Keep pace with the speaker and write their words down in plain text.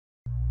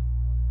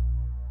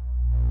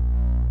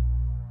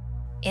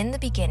In the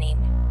beginning,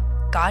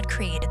 God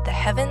created the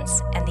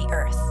heavens and the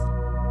earth.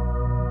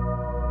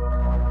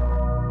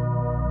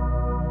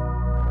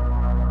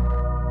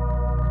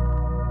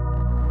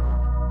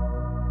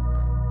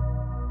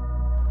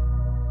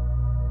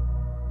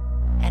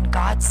 And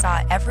God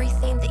saw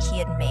everything that he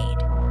had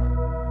made,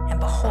 and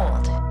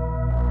behold,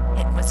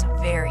 it was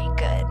very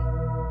good.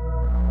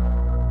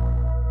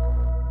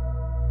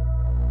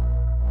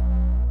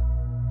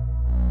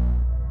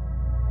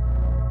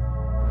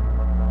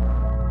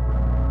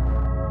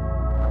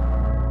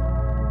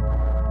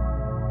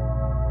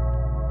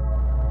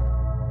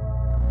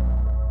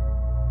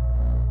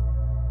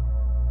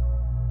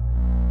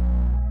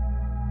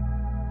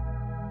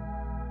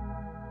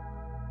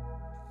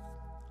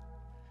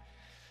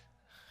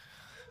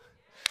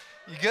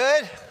 You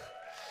good?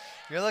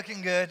 You're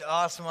looking good.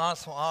 Awesome,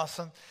 awesome,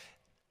 awesome.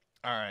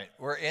 All right,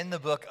 we're in the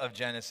book of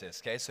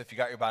Genesis, okay? So if you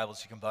got your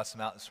Bibles, you can bust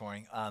them out this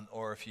morning.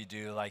 Or if you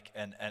do like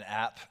an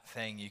app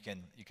thing, you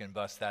can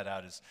bust that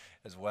out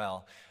as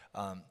well.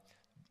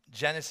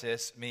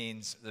 Genesis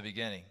means the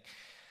beginning.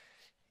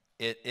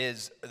 It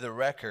is the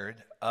record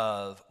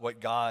of what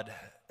God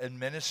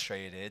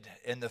administrated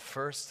in the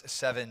first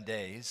 7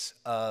 days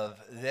of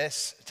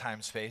this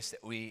time space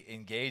that we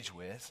engage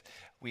with.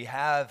 We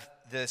have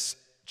this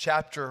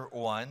chapter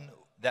 1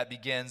 that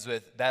begins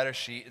with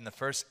Bereshit, in the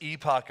first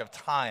epoch of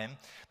time,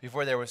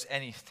 before there was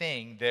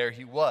anything, there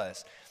he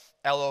was.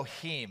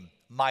 Elohim,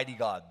 mighty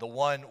God, the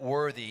one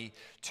worthy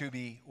to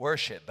be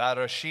worshipped.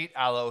 Bereshit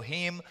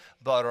Elohim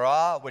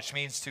bara, which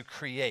means to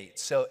create.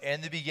 So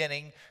in the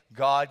beginning,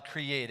 God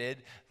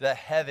created the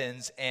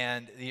heavens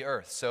and the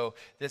earth. So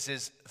this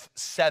is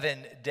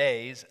 7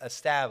 days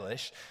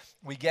established.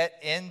 We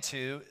get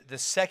into the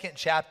second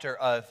chapter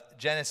of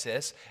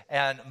Genesis,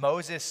 and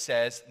Moses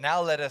says,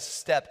 now let us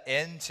step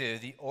into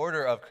the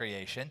order of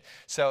creation.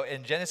 So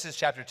in Genesis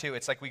chapter 2,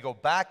 it's like we go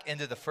back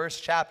into the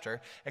first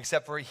chapter,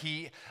 except for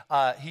he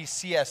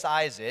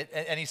CSIs it.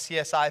 Any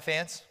CSI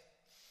fans?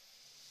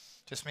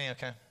 Just me?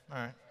 Okay. All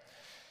right.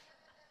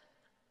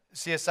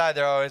 CSI,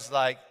 they're always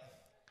like,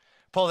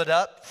 pull it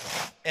up,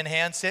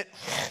 enhance it.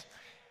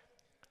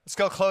 Let's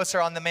go closer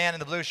on the man in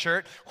the blue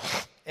shirt.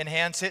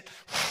 Enhance it.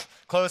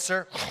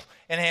 Closer,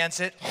 enhance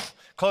it,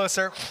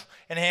 closer,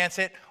 enhance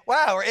it.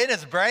 Wow, we're in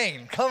his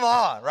brain. Come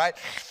on, right?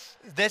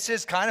 This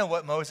is kind of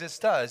what Moses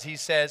does. He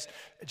says,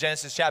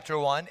 Genesis chapter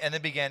 1, in the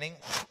beginning,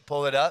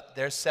 pull it up.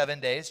 There's 7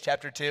 days.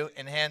 Chapter 2,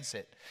 enhance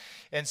it.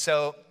 And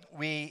so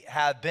we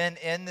have been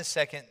in the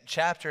second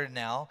chapter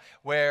now,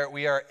 where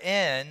we are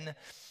in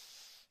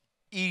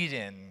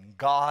Eden,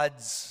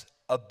 God's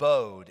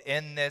abode,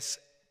 in this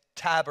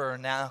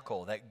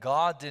tabernacle that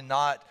God did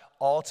not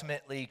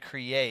ultimately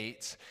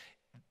create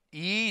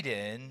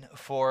Eden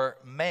for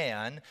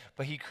man,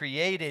 but he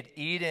created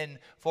Eden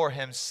for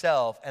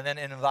himself and then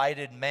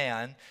invited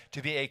man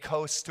to be a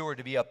co-steward,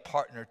 to be a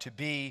partner, to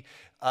be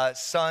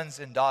sons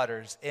and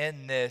daughters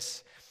in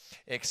this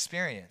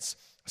experience.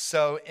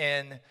 So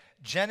in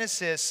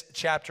Genesis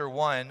chapter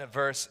 1,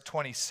 verse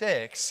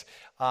 26,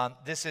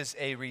 this is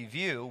a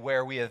review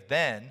where we have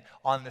been.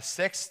 On the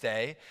sixth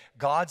day,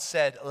 God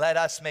said, let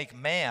us make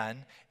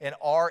man in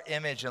our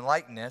image and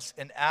likeness,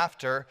 and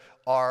after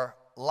our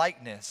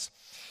likeness.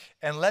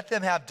 And let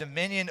them have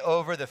dominion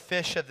over the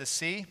fish of the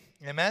sea.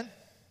 Amen?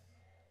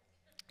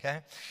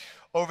 Okay.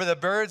 Over the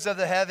birds of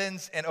the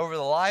heavens and over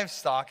the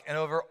livestock and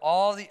over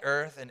all the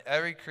earth and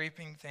every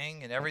creeping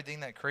thing and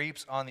everything that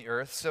creeps on the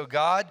earth. So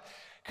God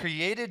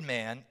created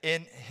man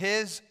in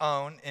his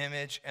own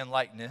image and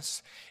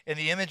likeness. In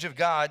the image of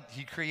God,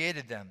 he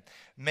created them.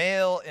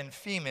 Male and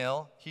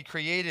female, he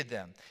created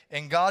them.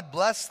 And God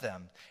blessed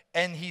them.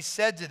 And he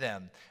said to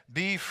them,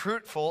 be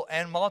fruitful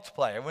and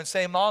multiply. Everyone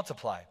say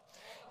multiply.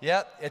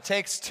 Yep, it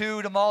takes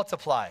two to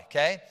multiply,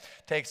 okay?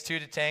 It takes two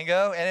to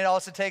tango, and it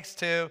also takes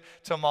two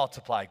to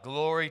multiply.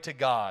 Glory to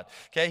God.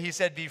 Okay, he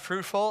said, be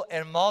fruitful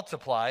and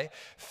multiply,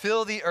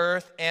 fill the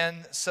earth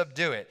and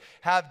subdue it.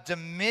 Have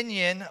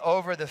dominion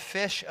over the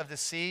fish of the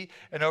sea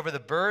and over the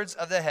birds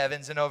of the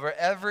heavens and over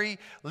every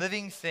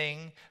living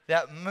thing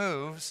that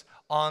moves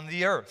on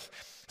the earth.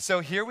 So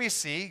here we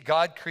see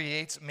God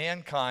creates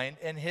mankind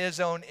in his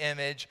own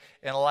image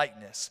and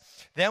likeness.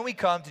 Then we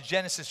come to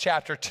Genesis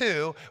chapter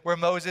 2, where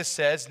Moses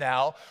says,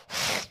 now,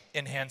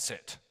 enhance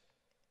it.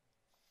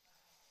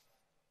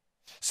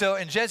 So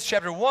in Genesis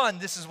chapter 1,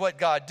 this is what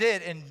God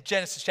did. In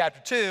Genesis chapter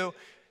 2,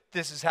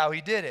 this is how he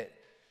did it.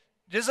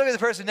 Just look at the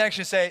person next to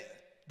you and say,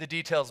 the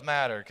details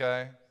matter,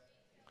 okay?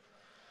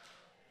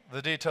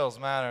 The details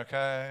matter,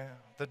 okay?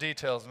 The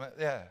details matter,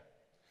 yeah.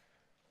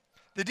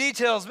 The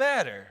details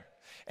matter.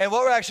 And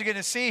what we're actually going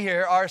to see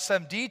here are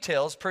some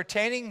details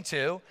pertaining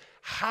to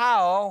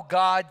how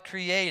God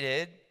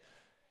created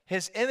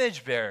his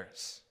image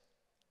bearers.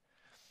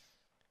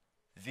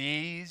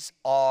 These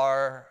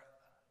are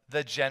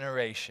the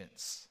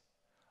generations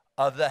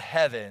of the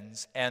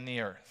heavens and the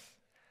earth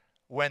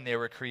when they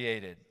were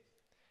created.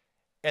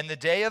 In the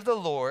day of the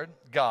Lord,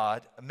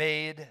 God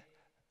made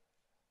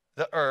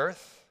the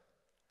earth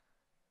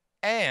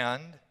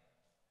and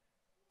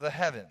the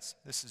heavens.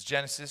 This is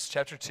Genesis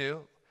chapter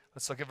 2.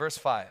 Let's look at verse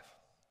 5.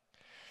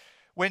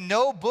 when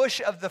no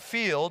bush of the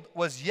field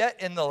was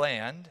yet in the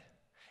land,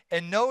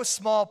 and no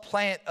small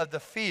plant of the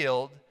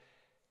field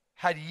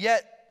had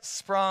yet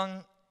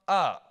sprung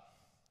up.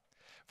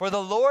 For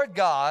the Lord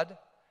God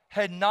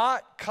had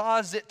not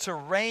caused it to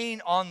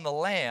rain on the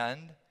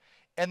land,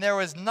 and there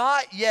was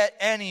not yet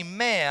any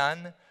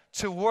man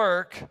to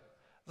work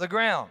the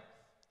ground.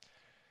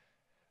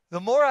 The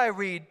more I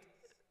read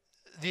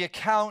the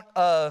account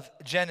of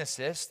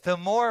Genesis, the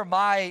more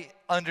my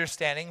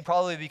understanding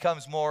probably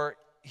becomes more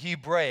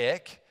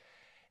Hebraic,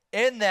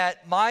 in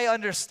that my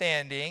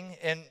understanding,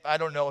 and I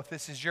don't know if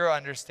this is your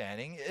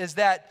understanding, is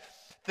that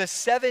the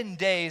 7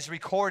 days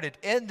recorded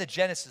in the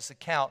Genesis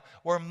account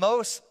were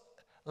most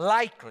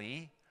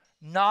likely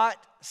not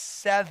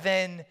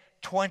 7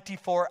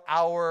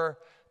 24-hour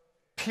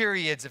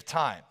periods of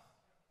time.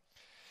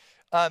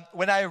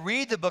 When I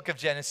read the book of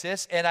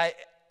Genesis and I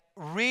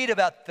read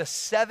about the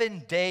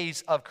 7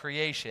 days of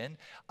creation,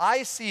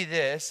 I see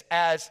this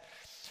as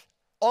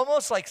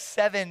almost like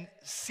 7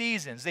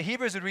 seasons. The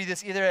Hebrews would read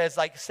this either as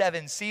like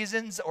 7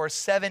 seasons or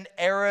 7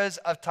 eras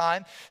of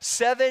time,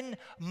 7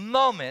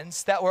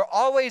 moments that were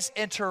always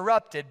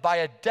interrupted by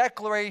a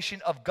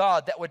declaration of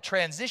God that would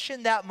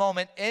transition that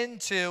moment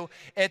into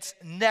its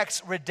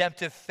next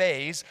redemptive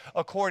phase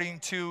according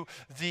to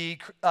the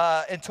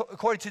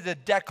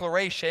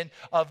declaration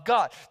of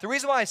God. The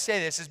reason why I say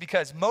this is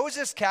because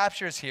Moses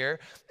captures here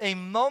a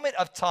moment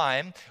of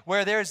time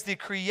where there's the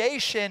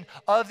creation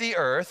of the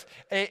earth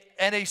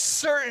and a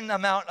certain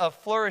amount of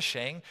flourishing.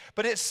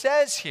 But it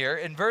says here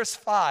in verse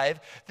 5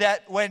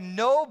 that when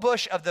no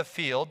bush of the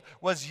field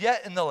was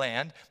yet in the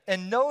land,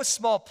 and no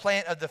small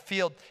plant of the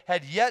field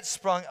had yet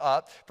sprung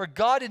up, for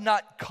God did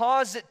not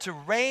cause it to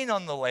rain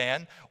on the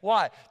land.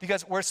 Why?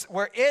 Because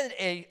we're in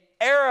an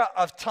era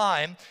of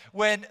time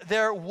when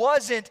there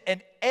wasn't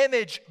an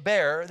image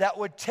bearer that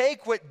would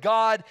take what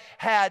God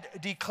had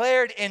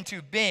declared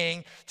into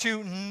being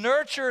to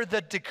nurture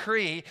the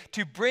decree,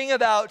 to bring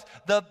about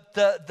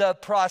the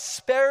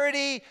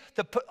prosperity,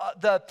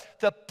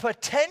 the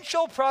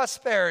potential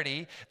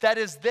prosperity that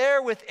is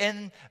there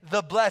within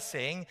the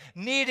blessing,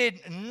 needed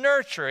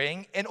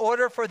nurturing in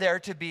order for there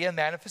to be a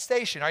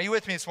manifestation. Are you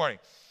with me this morning?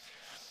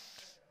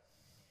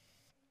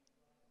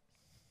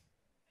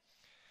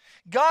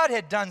 God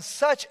had done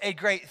such a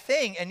great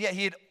thing, and yet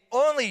he had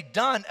only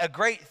done a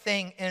great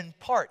thing in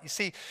part. You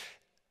see,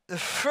 the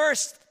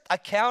first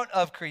account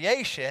of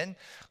creation,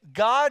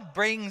 God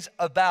brings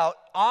about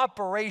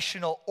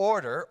operational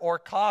order or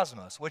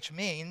cosmos, which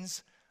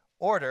means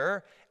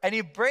order, and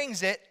he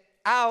brings it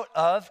out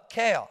of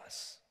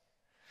chaos.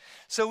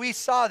 So we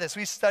saw this,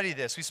 we studied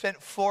this, we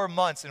spent 4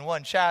 months in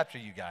one chapter,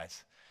 you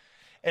guys.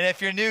 And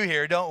if you're new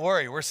here, don't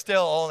worry. We're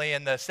still only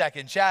in the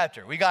 2nd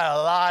chapter. We got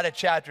a lot of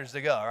chapters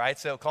to go, all right?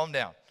 So calm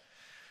down.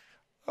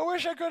 I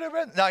wish I could have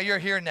been. No, you're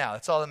here now.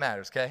 That's all that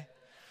matters, okay?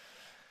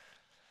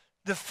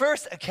 The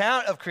first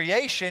account of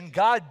creation,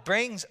 God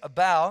brings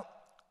about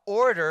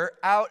order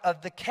out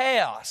of the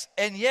chaos.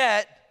 And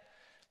yet,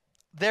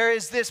 there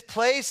is this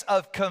place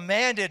of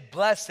commanded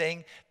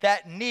blessing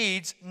that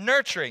needs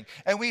nurturing.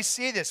 And we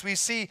see this. We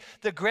see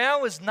the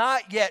ground was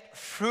not yet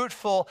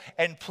fruitful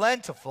and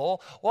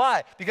plentiful.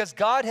 Why? Because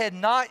God had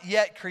not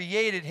yet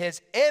created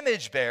his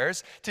image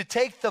bearers to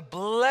take the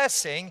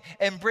blessing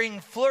and bring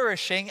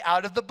flourishing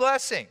out of the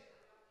blessing.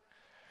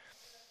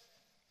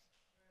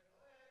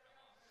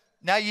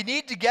 Now, you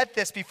need to get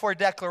this before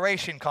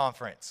Declaration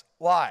Conference.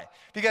 Why?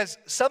 Because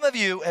some of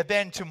you have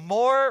been to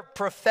more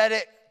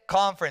prophetic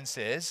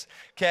conferences,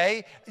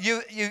 okay?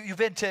 You've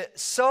been to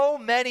so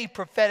many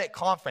prophetic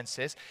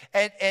conferences,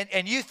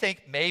 and you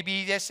think,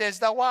 maybe this is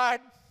the one.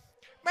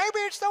 Maybe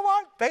it's the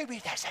one. Maybe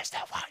this is the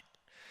one.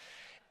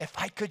 If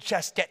I could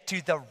just get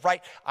to the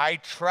right. I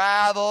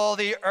travel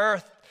the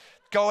earth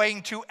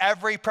going to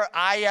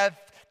I have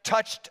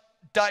touched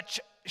Dutch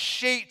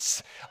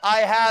sheets. I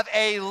have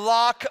a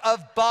lock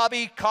of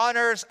Bobby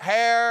Connor's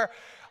hair.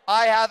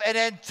 I have an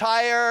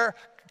entire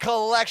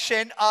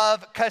collection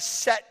of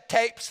cassette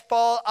tapes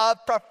full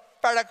of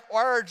prophetic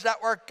words that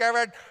were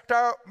given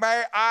to me.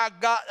 I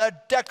got a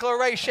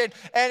declaration,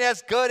 and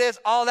as good as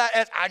all that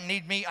is, I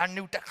need me a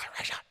new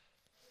declaration.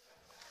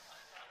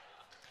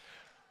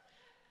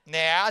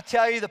 Now, I'll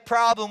tell you the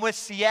problem with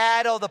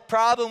Seattle. The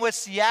problem with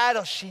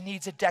Seattle, she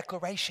needs a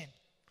declaration.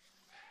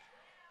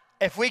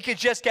 If we could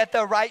just get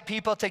the right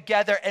people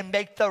together and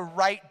make the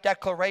right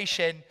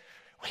declaration,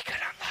 we could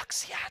unlock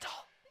Seattle.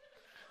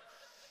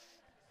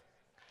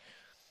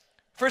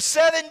 For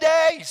 7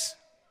 days,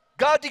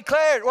 God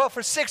declared, well,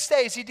 for 6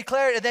 days he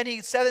declared, and then the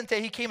 7th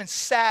day he came and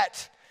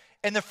sat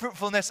in the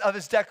fruitfulness of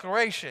his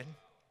declaration.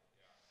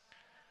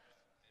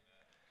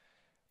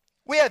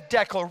 We have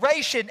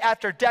declaration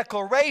after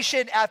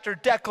declaration after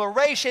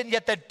declaration,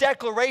 yet the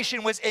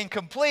declaration was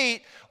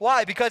incomplete.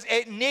 Why? Because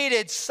it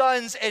needed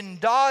sons and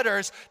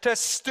daughters to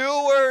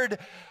steward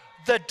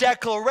the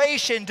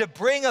declaration to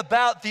bring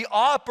about the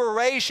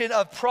operation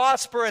of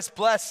prosperous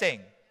blessing.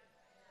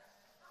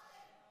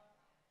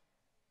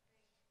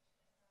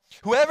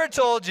 Whoever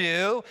told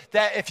you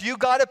that if you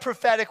got a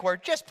prophetic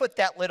word, just put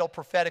that little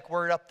prophetic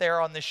word up there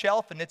on the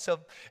shelf, and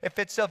if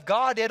it's of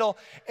God,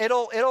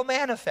 it'll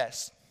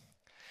manifest.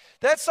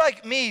 That's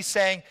like me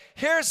saying,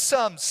 here's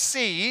some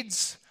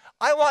seeds.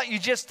 I want you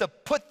just to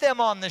put them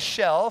on the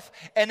shelf,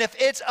 and if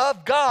it's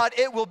of God,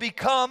 it will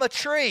become a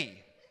tree.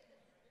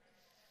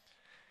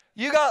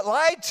 You got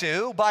lied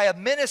to by a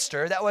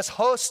minister that was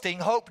hosting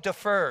Hope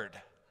Deferred.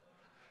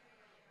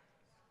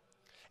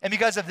 And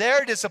because of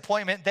their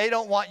disappointment, they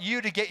don't want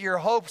you to get your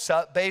hopes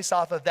up based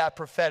off of that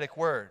prophetic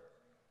word.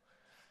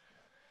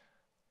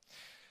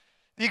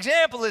 The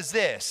example is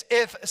this.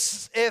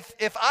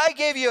 If I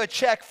gave you a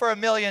check for $1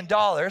 million,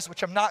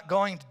 which I'm not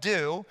going to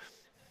do,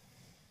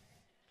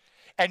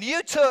 and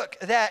you took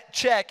that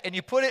check and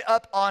you put it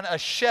up on a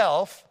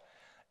shelf,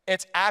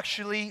 it's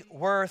actually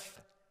worth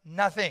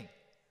nothing.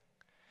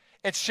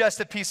 It's just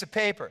a piece of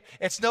paper.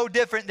 It's no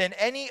different than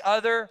any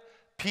other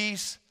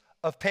piece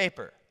of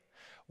paper.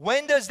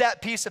 When does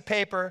that piece of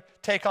paper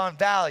take on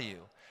value?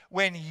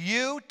 When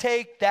you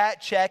take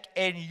that check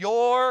in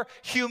your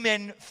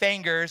human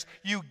fingers,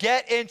 you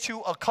get into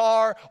a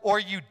car or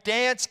you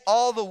dance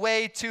all the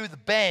way to the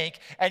bank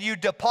and you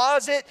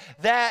deposit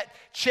that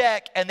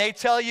check and they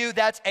tell you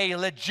that's a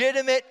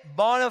legitimate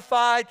bona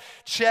fide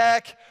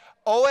check.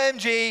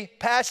 OMG,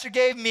 pastor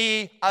gave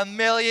me $1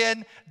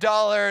 million,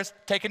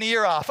 taking a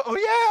year off. Oh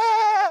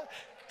yeah!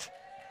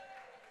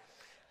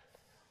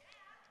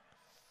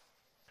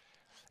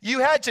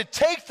 You had to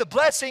take the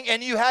blessing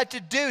and you had to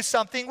do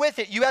something with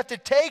it. You have to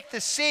take the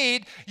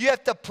seed, you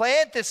have to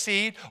plant the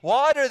seed,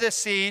 water the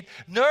seed,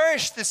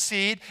 nourish the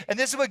seed, and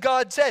this is what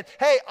God said.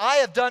 Hey, I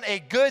have done a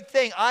good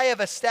thing. I have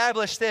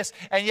established this,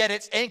 and yet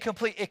it's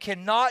incomplete. It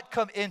cannot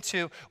come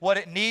into what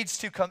it needs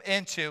to come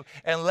into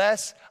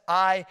unless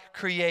I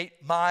create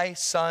my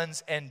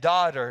sons and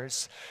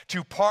daughters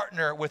to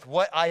partner with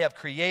what I have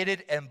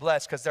created and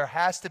blessed, because there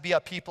has to be a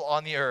people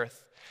on the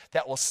earth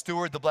that will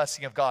steward the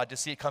blessing of God to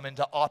see it come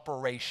into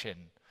operation.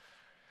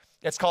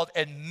 It's called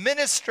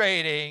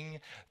administrating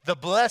the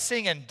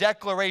blessing and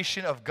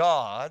declaration of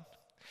God.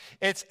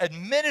 It's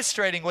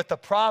administrating what the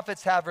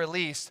prophets have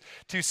released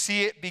to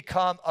see it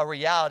become a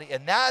reality.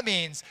 And that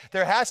means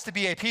there has to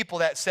be a people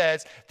that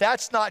says,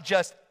 that's not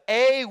just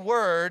a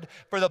word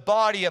for the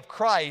body of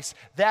Christ,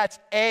 that's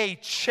a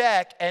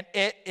check, and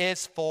it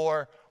is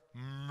for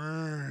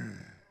me.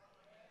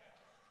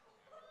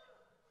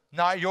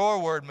 Not your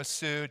word,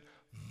 Masood.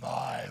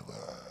 My word.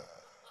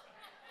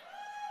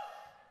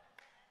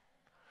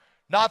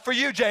 Not for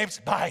you,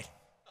 James. Mine.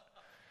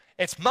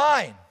 It's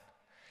mine.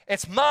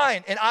 It's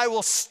mine, and I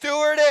will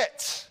steward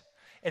it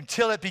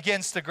until it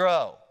begins to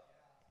grow.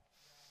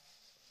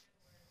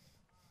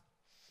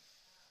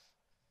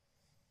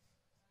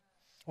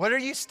 What are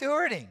you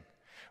stewarding?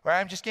 Or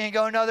I'm just going to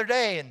go another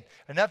day, and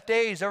enough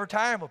days over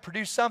time will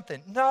produce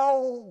something.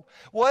 No.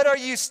 What are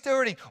you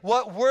stewarding?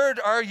 What word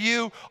are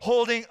you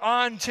holding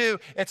on to?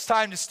 It's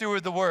time to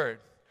steward the word.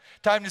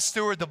 Time to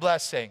steward the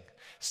blessing.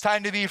 It's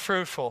time to be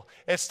fruitful.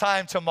 It's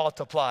time to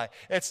multiply.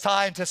 It's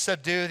time to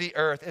subdue the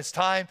earth. It's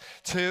time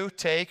to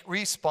take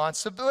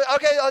responsibility.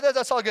 Okay,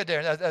 that's all good,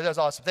 Darren. That's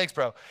awesome. Thanks,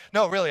 bro.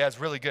 No, really, that's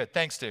really good.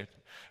 Thanks, dude.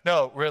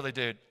 No, really,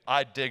 dude.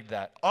 I dig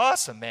that.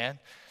 Awesome, man.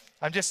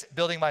 I'm just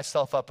building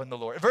myself up in the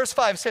Lord. Verse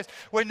 5 says,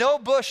 when no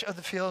bush of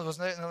the field was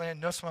in the land,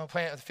 no small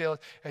plant of the field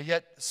had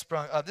yet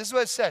sprung up. This is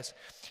what it says.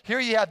 Here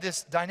you have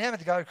this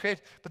dynamic that God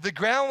created, but the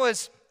ground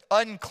was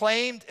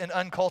unclaimed and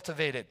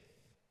uncultivated.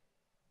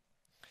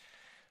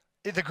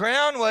 The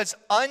ground was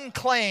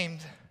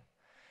unclaimed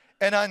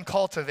and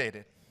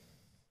uncultivated.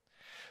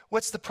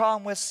 What's the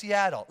problem with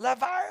Seattle?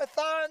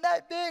 Leviathan,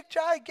 that big,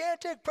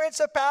 gigantic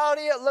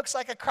principality, it looks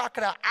like a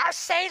crocodile. I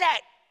say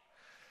that.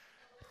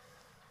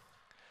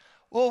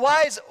 Well,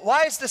 why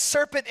is the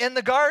serpent in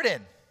the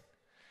garden?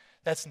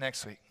 That's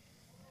next week.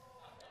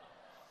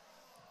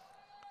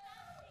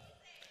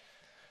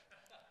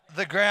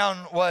 The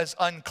ground was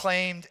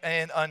unclaimed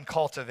and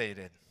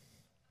uncultivated.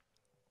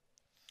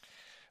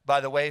 By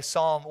the way,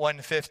 Psalm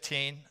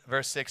 115,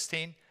 verse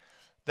 16,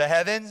 the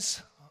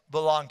heavens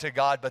belong to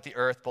God, but the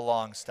earth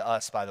belongs to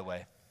us, by the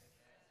way.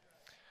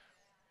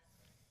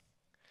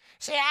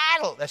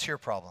 Seattle, that's your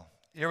problem.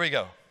 Here we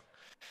go.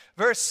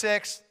 Verse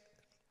 6,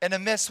 and a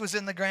mist was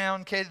in the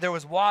ground. Okay, there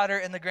was water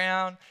in the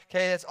ground.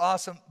 Okay, that's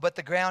awesome. But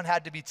the ground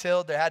had to be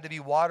tilled. There had to be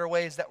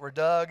waterways that were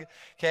dug.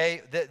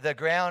 Okay, the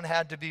ground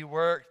had to be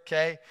worked.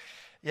 Okay,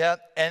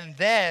 yep. And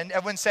then,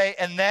 everyone say,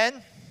 and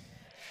then,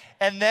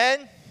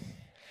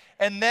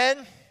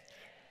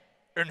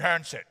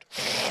 enhance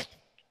it.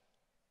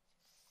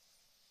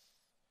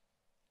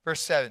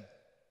 Verse 7.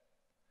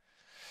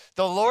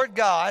 The Lord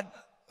God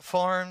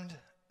formed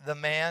the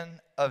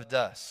man of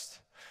dust,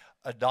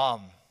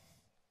 Adam,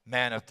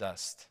 man of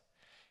dust,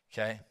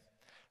 okay?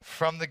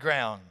 From the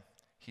ground,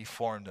 he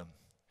formed him.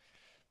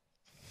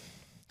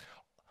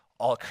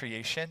 All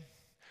creation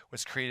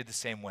was created the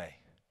same way.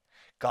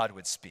 God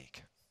would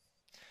speak.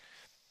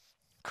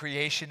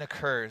 Creation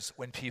occurs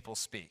when people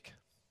speak.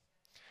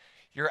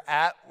 You're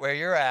at where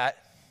you're at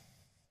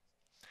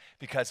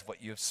because of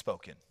what you have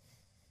spoken.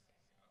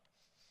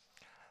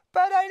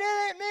 but I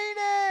didn't mean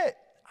it.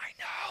 I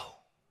know.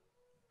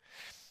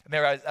 I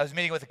remember I was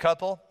meeting with a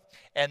couple,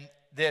 and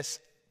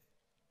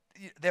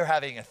they're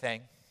having a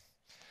thing.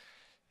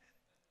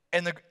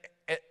 And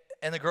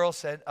the girl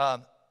said,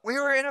 we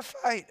were in a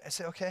fight. I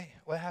said, okay,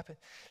 what happened?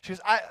 She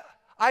goes,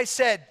 I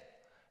said,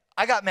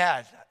 I got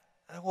mad.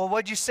 Well,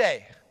 what'd you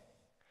say?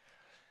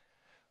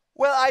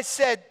 Well, I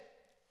said,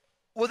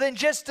 well, then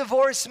just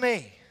divorce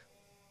me.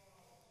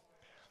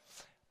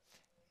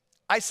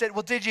 I said,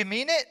 well, did you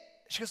mean it?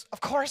 She goes,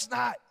 of course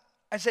not.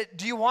 I said,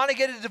 do you want to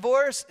get a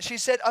divorce? She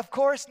said, of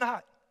course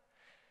not.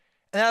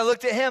 And I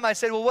looked at him. I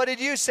said, well, what did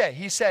you say?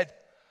 He said,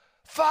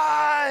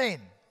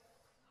 fine.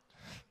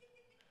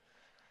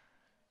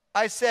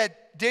 I said,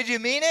 did you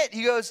mean it?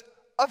 He goes,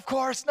 of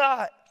course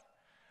not.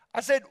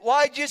 I said,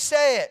 why'd you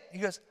say it? He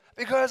goes,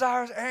 because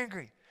I was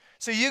angry.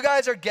 So you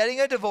guys are getting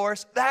a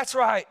divorce. That's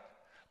right.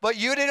 But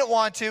you didn't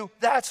want to.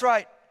 That's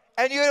right.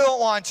 And you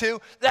don't want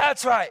to.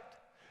 That's right.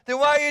 Then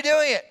why are you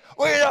doing it?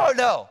 We don't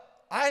know.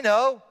 I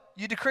know.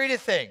 You decreed a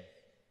thing.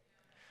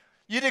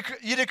 You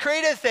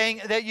decreed a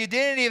thing that you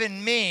didn't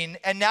even mean,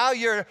 and now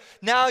you're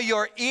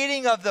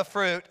eating of the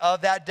fruit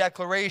of that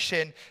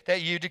declaration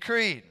that you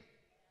decreed.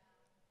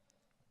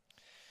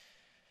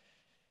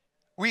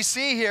 We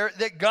see here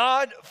that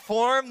God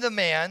formed the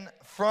man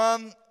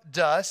from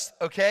dust,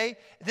 okay?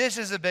 This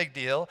is a big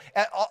deal.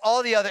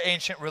 All the other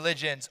ancient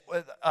religions,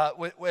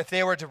 if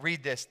they were to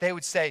read this, they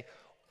would say,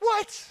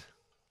 what?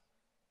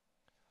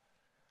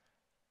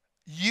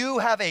 You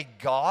have a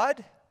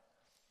God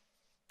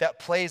that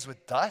plays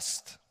with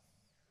dust?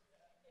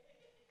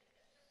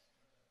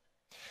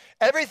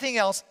 Everything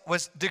else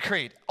was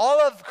decreed. All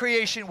of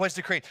creation was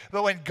decreed.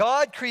 But when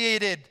God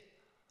created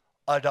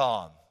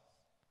Adam,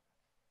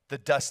 the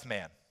dust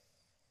man,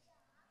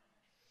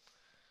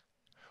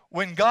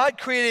 when God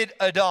created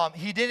Adam,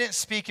 he didn't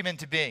speak him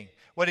into being.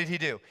 What did he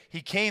do?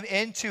 He came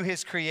into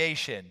his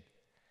creation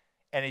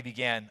and he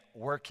began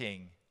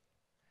working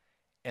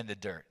in the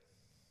dirt,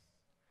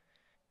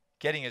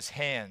 getting his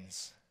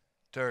hands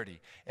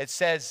dirty. It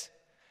says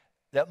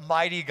that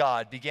mighty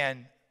God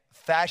began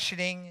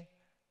fashioning,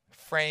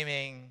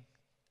 framing,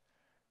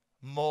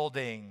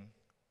 molding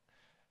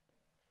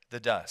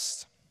the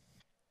dust.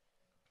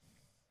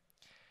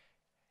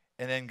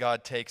 And then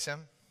God takes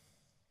him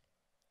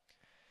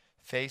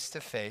face to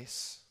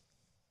face,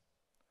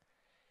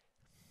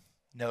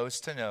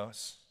 nose to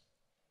nose,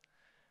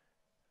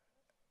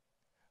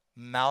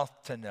 mouth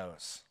to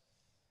nose.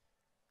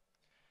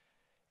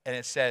 And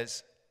it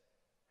says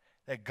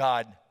that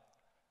God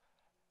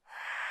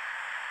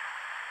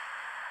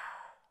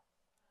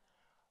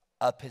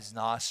up his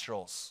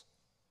nostrils.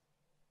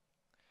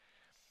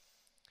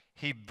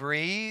 He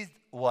breathed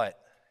what?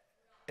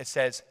 It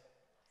says,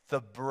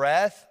 the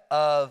breath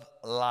of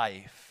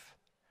life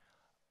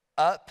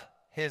up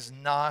his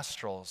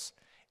nostrils,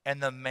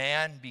 and the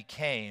man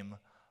became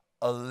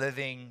a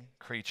living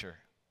creature.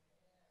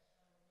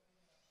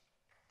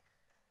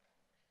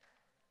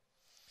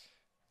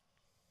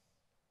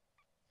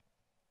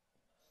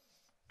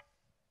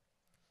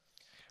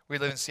 We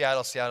live in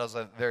Seattle. Seattle's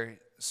a very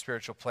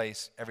spiritual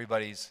place.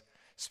 Everybody's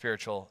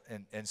spiritual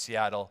in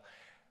Seattle.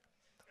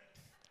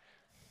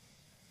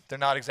 They're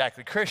not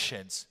exactly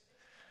Christians.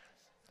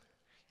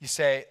 You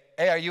say,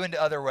 hey, are you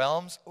into other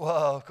realms?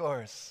 Whoa, of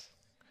course.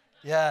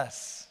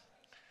 Yes.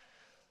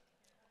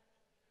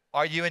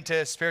 Are you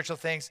into spiritual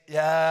things?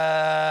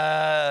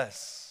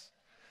 Yes.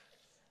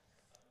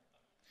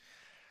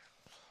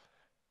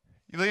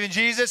 You believe in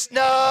Jesus?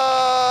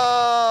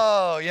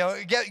 No. You know,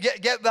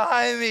 get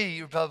behind me,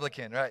 you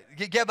Republican, right?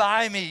 Get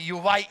behind me, you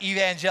white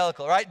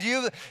evangelical, right? Do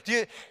you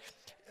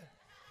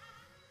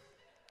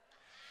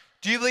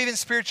believe in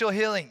spiritual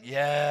healing?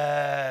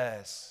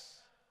 Yes.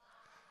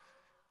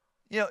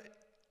 You know,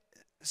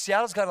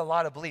 Seattle's got a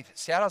lot of belief.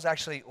 Seattle's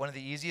actually one of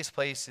the easiest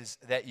places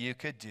that you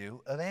could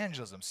do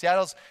evangelism.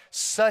 Seattle's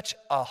such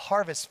a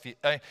harvest field.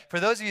 For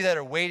those of you that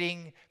are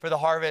waiting for the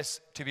harvest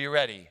to be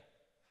ready,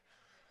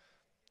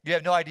 you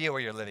have no idea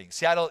where you're living.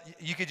 Seattle,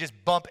 you could just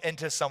bump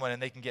into someone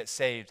and they can get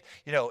saved,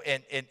 you know,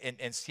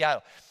 in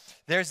Seattle.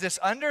 There's this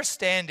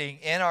understanding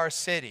in our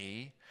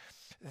city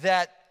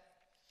that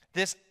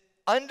this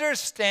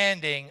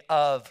understanding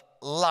of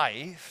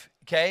life,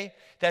 okay,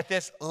 that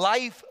this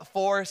life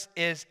force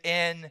is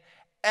in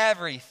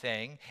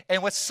everything.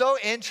 And what's so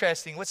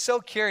interesting, what's so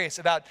curious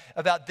about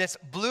this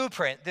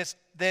blueprint, this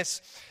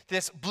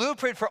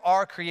blueprint for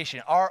our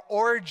creation, our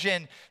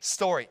origin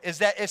story, is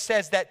that it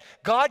says that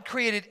God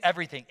created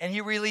everything and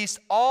he released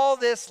all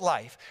this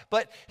life,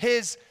 but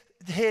his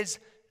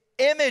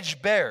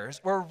image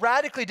bearers were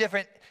radically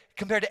different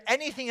compared to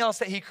anything else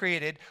that he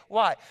created.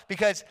 Why?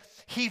 Because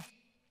he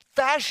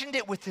fashioned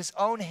it with his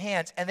own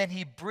hands, and then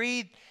he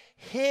breathed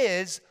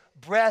his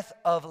breath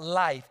of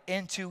life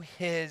into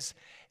his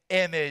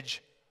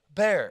image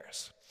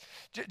bearers.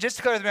 Just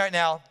to clear with me right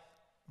now,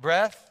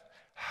 breath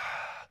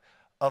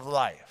of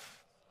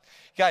life.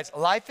 Guys,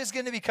 life is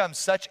going to become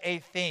such a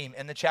theme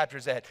in the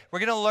chapters ahead. We're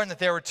going to learn that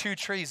there were two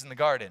trees in the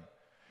garden.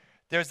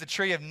 There's the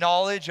tree of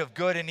knowledge of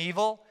good and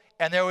evil,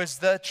 and there was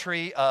the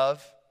tree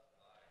of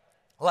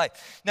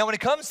life. Now, when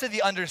it comes to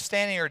the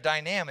understanding or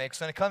dynamics,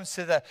 when it comes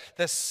to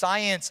the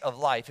science of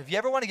life, if you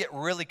ever want to get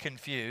really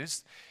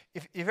confused,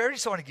 if you ever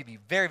just want to be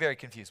very, very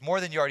confused, more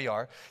than you already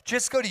are,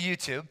 just go to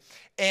YouTube,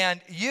 and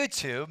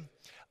YouTube,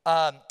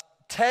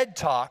 TED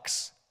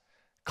Talks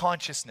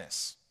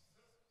Consciousness.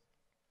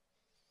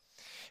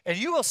 And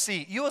you will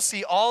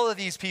see all of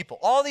these people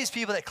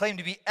that claim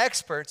to be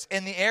experts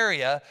in the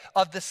area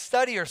of the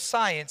study or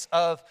science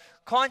of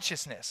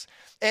consciousness.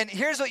 And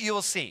here's what you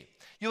will see.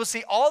 You will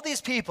see all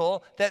these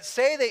people that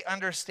say they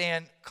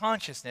understand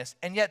consciousness,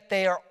 and yet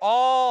they are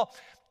all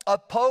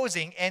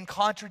opposing and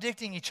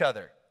contradicting each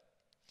other.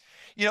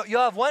 You know,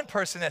 you'll have one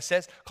person that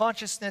says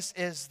consciousness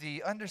is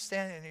the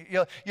understanding.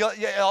 You'll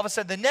all of a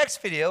sudden, the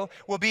next video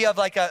will be of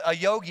like a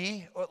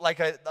yogi, like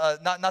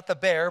not the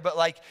bear, but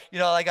like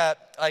a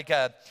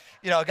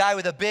guy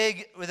with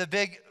a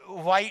big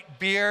white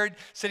beard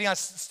sitting on a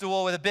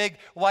stool with a big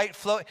white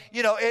float.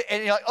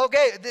 And you're like,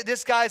 okay,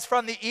 this guy's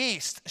from the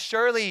East.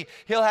 Surely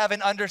he'll have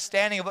an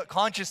understanding of what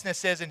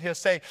consciousness is, and he'll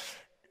say,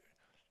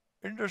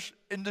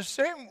 in the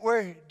same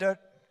way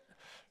that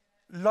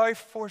life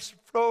force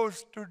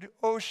flows through the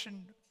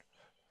ocean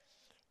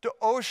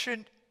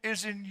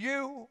is in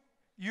you.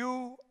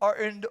 You are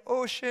in the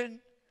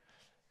ocean.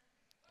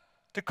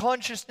 The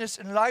consciousness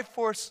and life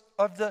force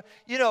of the,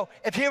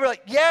 and people are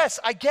like, yes,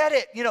 I get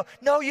it.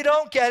 No, you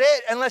don't get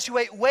it unless you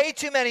ate way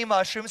too many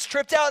mushrooms,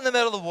 tripped out in the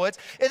middle of the woods,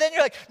 and then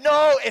you're like,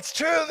 no, it's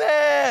true,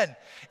 man.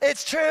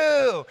 It's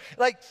true.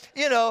 Like,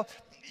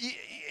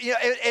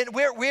 and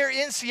we're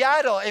in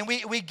Seattle, and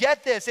we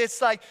get this.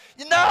 It's like,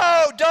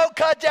 no, don't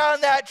cut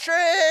down that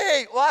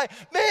tree. Why?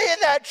 Me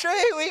and that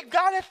tree, we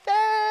got a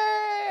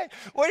thing.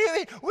 What do you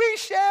mean? We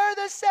share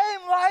the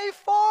same life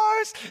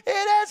force.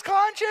 It has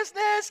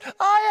consciousness.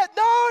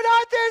 No,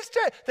 not this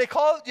tree. They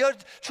call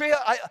tree.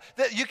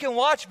 You can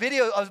watch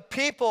video of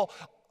people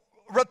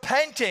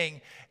repenting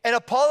and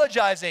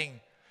apologizing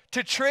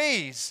to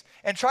trees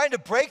and trying to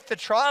break the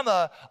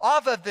trauma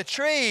off of the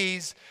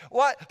trees.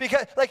 What?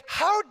 Because,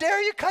 how dare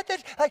you cut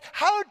that?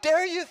 How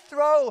dare you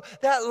throw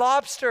that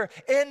lobster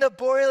in the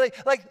boiling?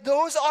 That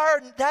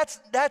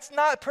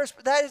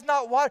is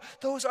not water.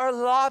 Those are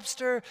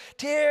lobster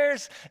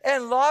tears,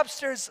 and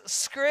lobsters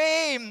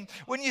scream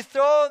when you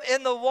throw them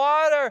in the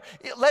water.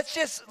 Let's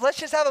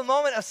just have a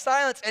moment of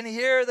silence and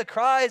hear the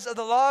cries of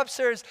the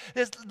lobsters.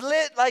 This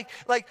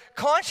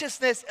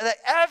consciousness, that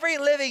every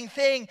living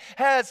thing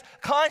has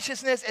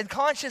consciousness, and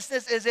consciousness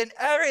is in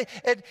every,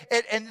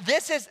 and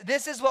this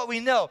is what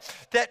we know,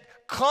 that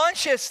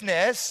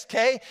consciousness,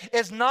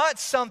 is not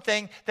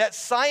something that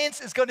science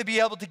is going to be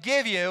able to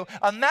give you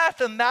a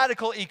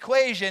mathematical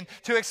equation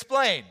to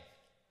explain.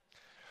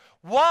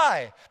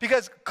 Why?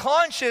 Because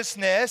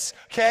consciousness,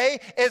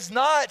 is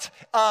not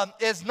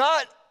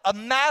a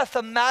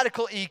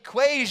mathematical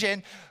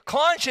equation.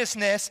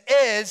 Consciousness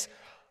is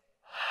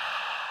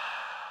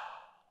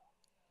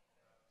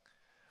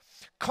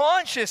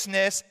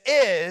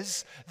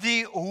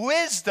the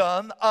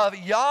wisdom of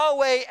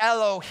Yahweh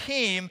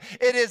Elohim.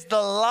 It is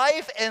the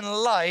life and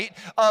light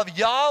of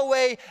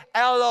Yahweh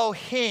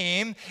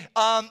Elohim,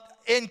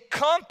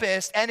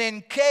 encompassed and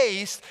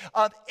encased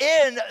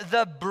in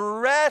the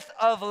breath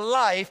of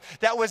life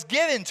that was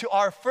given to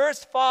our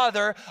first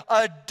father,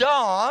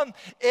 Adam,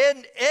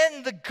 in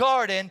the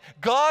garden.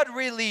 God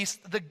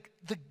released the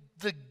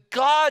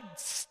God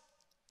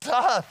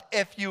stuff,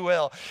 if you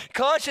will.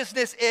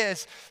 Consciousness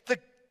is the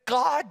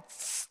God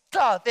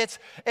stuff. It's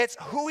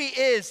who he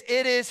is.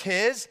 It is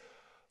his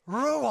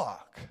ruach.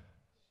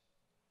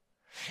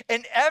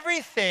 And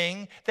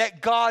everything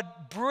that God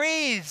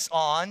breathes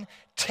on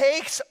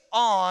takes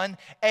on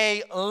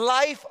a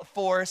life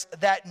force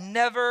that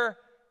never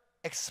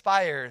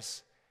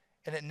expires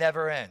and it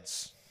never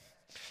ends.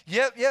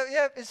 Yep,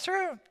 it's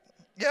true.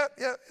 Yep.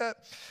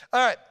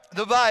 All right,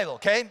 the Bible,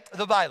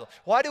 The Bible.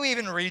 Why do we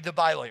even read the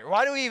Bible here?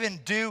 Why do we even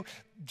do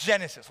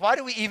Genesis? Why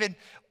do we even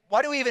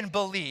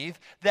believe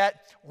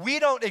that we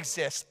don't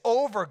exist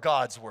over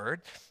God's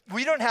word?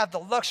 We don't have the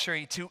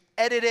luxury to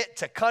edit it,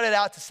 to cut it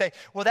out, to say,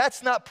 well,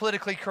 that's not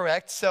politically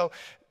correct, so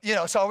we're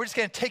just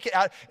going to take it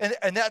out.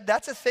 And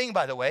that's a thing,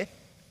 by the way.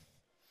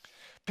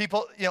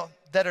 People,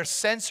 that are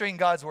censoring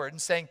God's word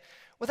and saying,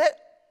 well,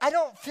 I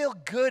don't feel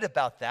good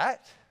about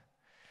that.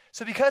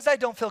 So because I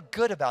don't feel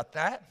good about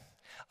that,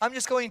 I'm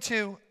just going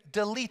to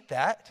delete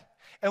that.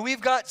 And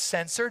we've got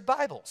censored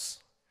Bibles.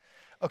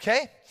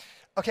 Okay,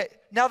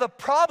 now the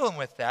problem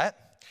with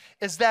that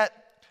is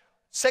that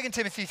 2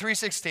 Timothy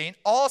 3:16,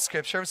 all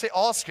scripture, I would say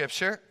all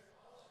scripture,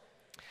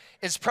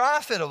 is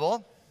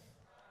profitable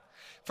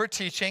for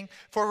teaching,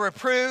 for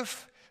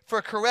reproof,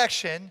 for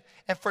correction,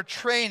 and for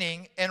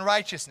training in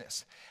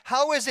righteousness.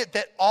 How is it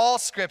that all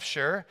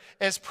scripture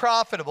is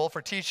profitable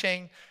for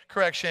teaching,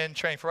 correction,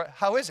 training?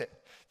 How is it?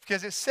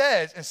 Because it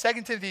says in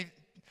 2 Timothy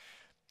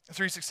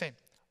 3:16,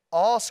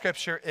 all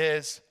scripture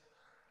is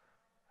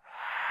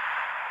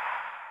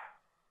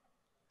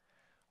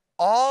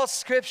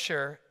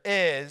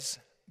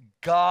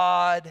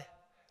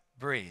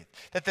God-breathed.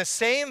 That the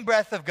same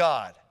breath of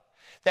God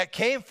that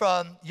came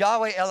from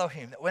Yahweh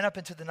Elohim, that went up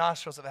into the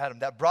nostrils of Adam,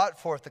 that brought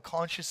forth the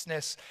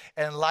consciousness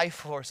and life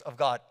force of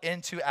God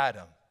into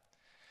Adam.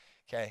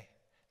 Okay?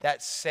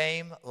 That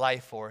same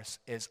life force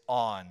is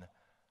on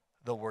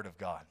the Word of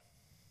God.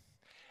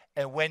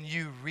 And when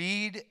you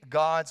read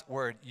God's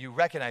Word, you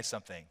recognize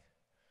something.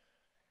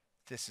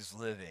 This is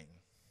living.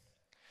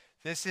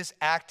 This is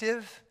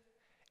active,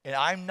 and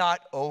I'm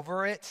not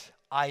over it.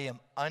 I am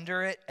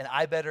under it, and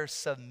I better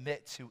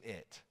submit to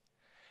it.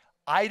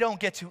 I don't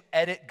get to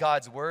edit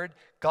God's Word.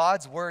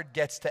 God's Word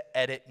gets to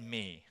edit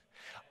me.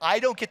 I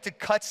don't get to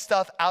cut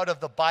stuff out of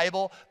the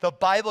Bible. The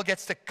Bible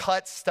gets to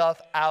cut stuff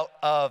out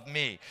of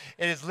me.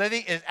 It is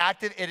living, it is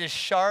active, it is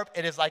sharp,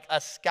 it is like a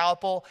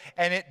scalpel,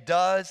 and it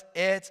does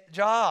its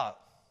job.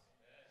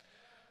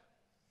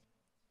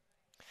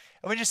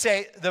 And when you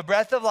say the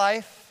breath of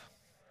life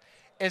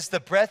is the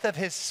breath of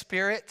His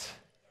Spirit,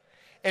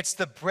 it's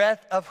the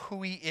breath of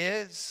who He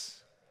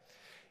is,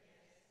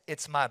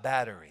 it's my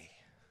battery.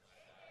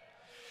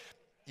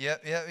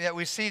 Yeah.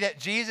 We see that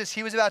Jesus,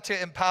 He was about to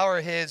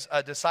empower His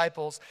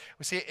disciples.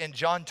 We see it in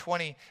John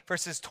 20,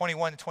 verses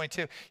 21 to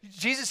 22.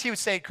 Jesus, He would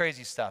say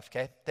crazy stuff,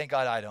 okay? Thank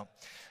God I don't.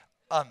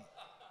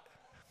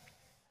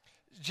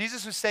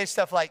 Jesus would say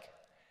stuff like,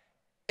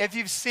 if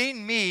you've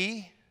seen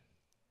me,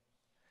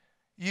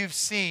 you've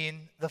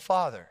seen the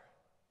Father.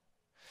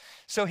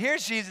 So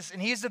here's Jesus,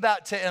 and He's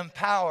about to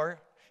empower,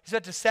 He's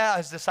about to set out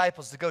His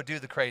disciples to go do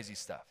the crazy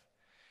stuff.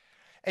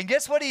 And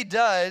guess what He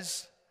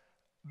does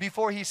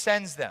before He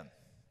sends them?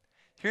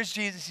 Here's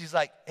Jesus, He's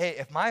like, hey,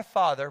 if my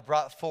Father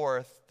brought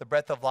forth the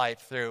breath of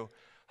life through,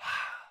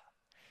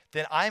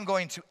 then I'm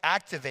going to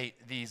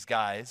activate these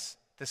guys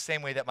the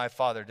same way that my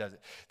Father does it.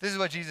 This is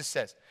what Jesus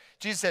says.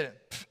 Jesus said,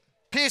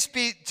 peace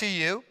be to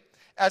you.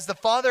 As the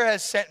Father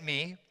has sent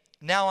me,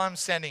 now I'm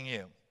sending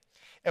you.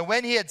 And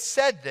when He had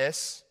said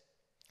this,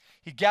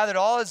 He gathered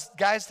all His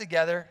guys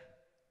together.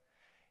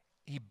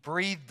 He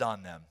breathed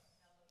on them.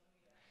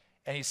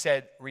 And He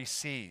said,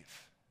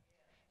 receive,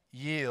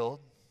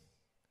 yield,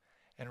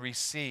 and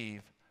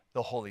receive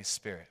the Holy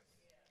Spirit.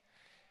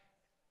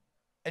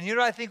 And you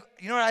know what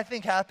I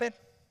think happened?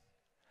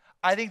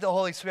 I think the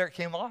Holy Spirit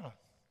came on them.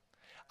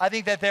 I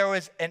think that there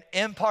was an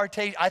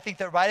impartation. I think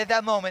that right at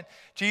that moment,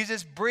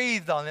 Jesus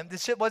breathed on them.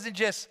 This shit wasn't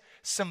just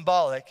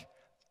symbolic.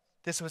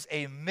 This was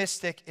a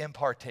mystic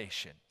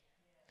impartation.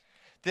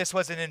 This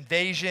was an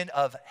invasion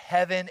of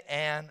heaven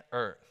and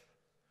earth.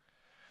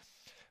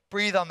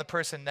 Breathe on the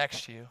person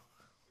next to you.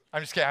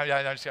 I'm just kidding.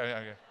 I'm just kidding.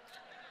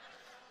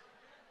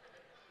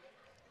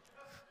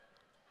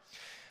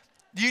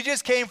 You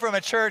just came from a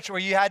church where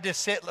you had to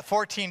sit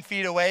 14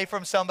 feet away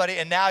from somebody,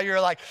 and now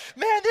you're like,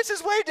 man, this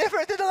is way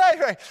different than the life,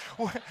 right?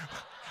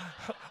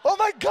 Oh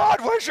my God,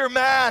 where's your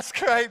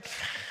mask, right?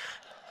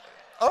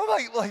 Oh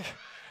my, like,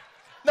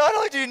 not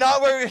only do you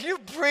not wear, you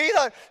breathe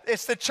on,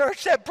 it's the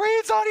church that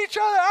breathes on each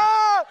other.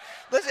 Ah,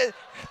 listen,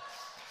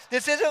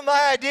 this isn't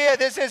my idea.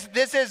 This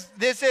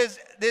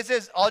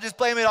is, I'll just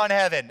blame it on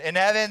heaven. In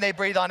heaven, they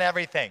breathe on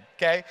everything,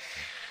 okay?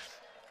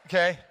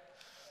 Okay?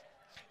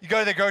 You go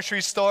to the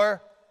grocery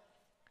store.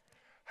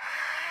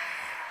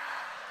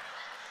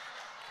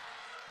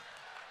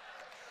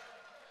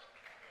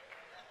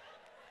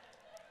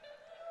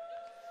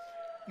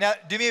 Now,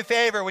 do me a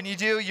favor, when you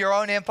do your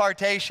own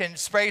impartation,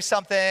 spray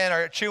something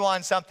or chew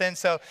on something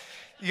so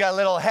you got a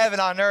little heaven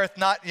on earth,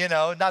 not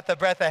the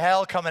breath of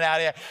hell coming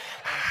out of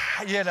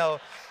you,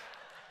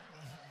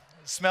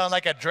 smelling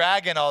like a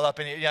dragon all up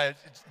in you.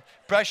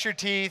 Brush your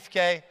teeth,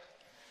 okay?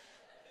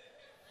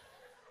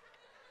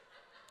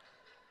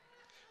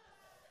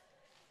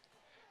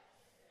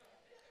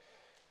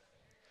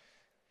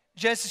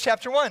 Genesis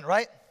chapter 1,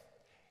 right?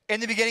 In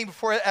the beginning,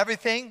 before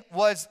everything,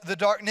 was the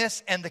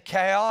darkness and the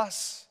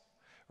chaos.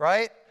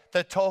 Right?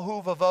 The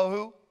tohu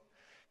vavohu,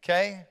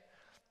 okay?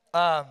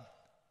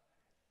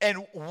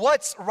 And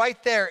what's right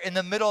there in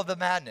the middle of the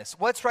madness?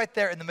 What's right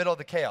there in the middle of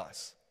the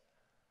chaos?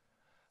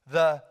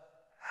 The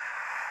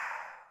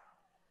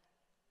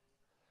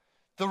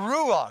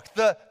ruach,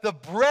 the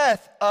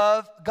breath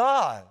of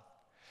God.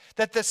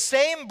 That the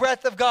same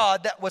breath of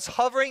God that was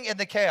hovering in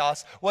the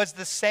chaos was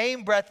the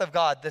same breath of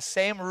God, the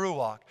same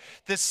ruach,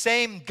 the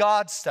same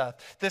God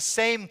stuff, the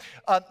same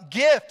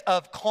gift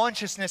of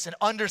consciousness and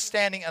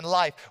understanding and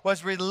life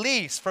was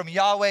released from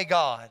Yahweh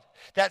God.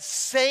 That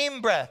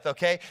same breath,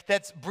 okay,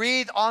 that's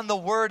breathed on the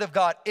Word of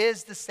God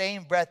is the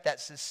same breath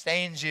that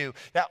sustains you,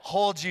 that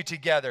holds you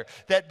together,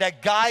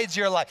 that guides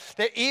your life,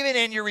 that even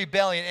in your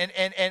rebellion,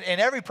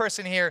 and every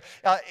person here,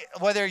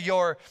 whether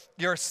you're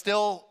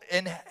still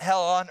in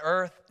hell on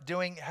earth,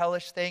 doing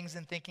hellish things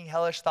and thinking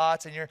hellish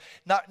thoughts, and you're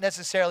not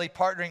necessarily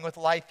partnering with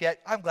life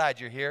yet, I'm glad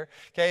you're here.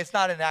 Okay, it's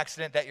not an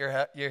accident that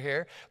you're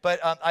here, but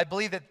I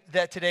believe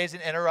that today's an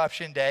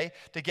interruption day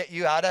to get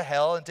you out of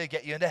hell and to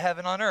get you into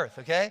heaven on earth.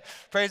 Okay,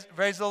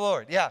 praise the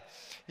Lord. Yeah,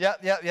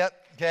 yep.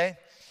 Okay,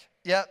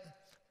 yep.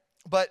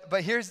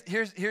 But here's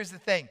the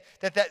thing,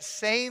 that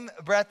same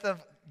breath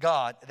of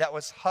God that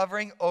was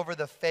hovering over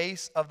the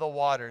face of the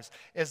waters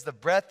is the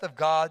breath of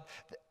God,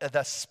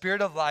 the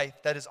Spirit of life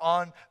that is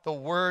on the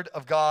Word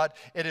of God.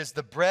 It is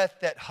the breath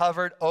that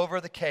hovered over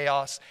the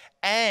chaos.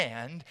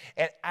 And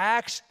in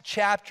Acts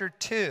chapter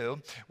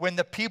 2, when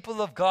the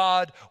people of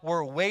God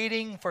were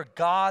waiting for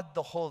God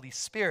the Holy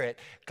Spirit,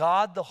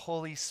 God the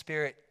Holy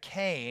Spirit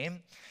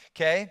came,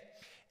 okay?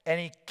 And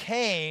he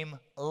came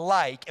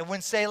like, and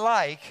when say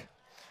like,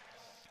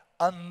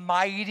 a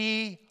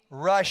mighty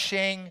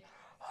rushing.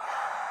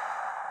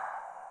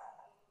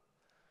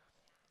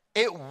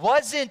 It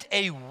wasn't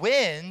a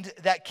wind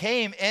that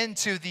came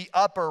into the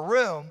upper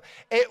room.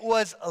 It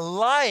was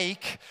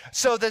like,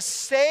 so the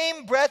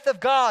same breath of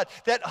God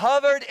that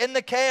hovered in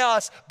the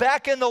chaos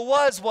back in the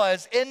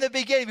was in the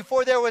beginning,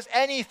 before there was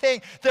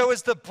anything, there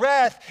was the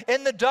breath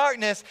in the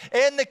darkness,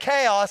 in the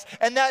chaos,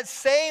 and that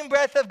same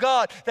breath of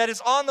God that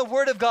is on the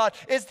Word of God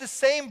is the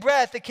same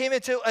breath that came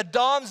into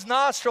Adam's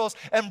nostrils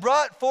and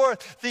brought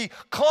forth the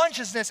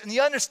consciousness and the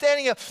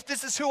understanding of,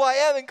 this is who I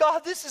am, and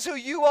God, this is who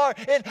you are,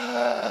 and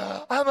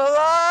I'm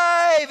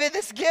alive in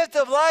this gift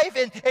of life.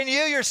 And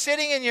you're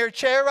sitting in your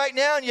chair right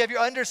now and you have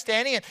your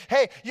understanding. And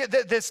hey,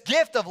 this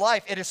gift of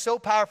life, it is so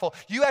powerful.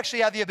 You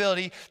actually have the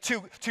ability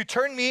to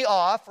turn me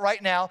off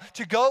right now,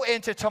 to go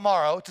into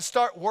tomorrow, to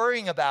start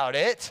worrying about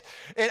it.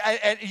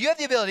 And you have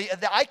the ability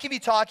that I can be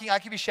talking, I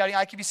can be shouting,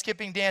 I can be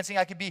skipping, dancing,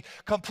 I could be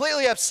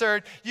completely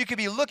absurd. You could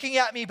be looking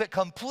at me, but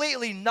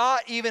completely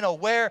not even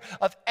aware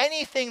of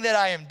anything that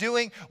I am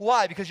doing.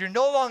 Why? Because you're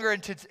no longer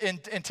in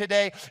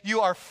today.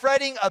 You are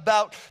fretting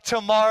about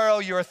tomorrow.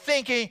 You're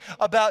thinking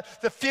about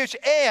the future.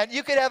 And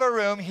you could have a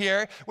room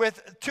here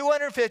with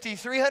 250,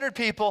 300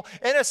 people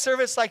in a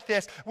service like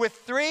this with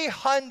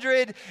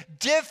 300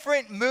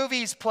 different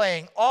movies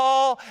playing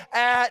all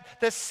at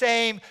the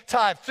same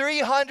time.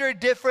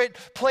 300 different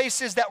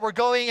places that we're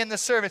going in the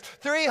service.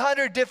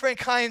 300 different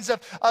kinds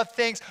of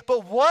things.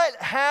 But what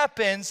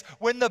happens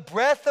when the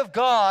breath of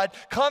God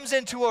comes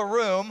into a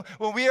room,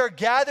 when we are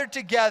gathered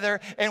together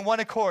in one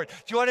accord? Do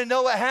you want to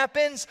know what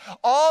happens?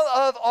 All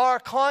of our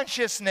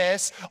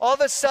consciousness all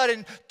of a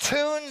sudden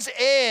tunes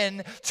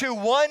in to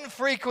one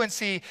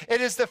frequency.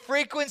 It is the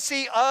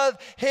frequency of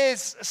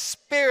His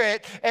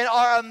Spirit, and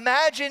our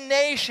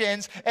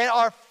imaginations and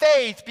our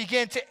faith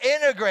begin to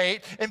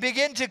integrate and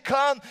begin to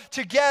come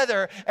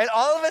together. And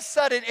all of a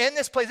sudden in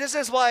this place, this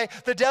is why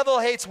the devil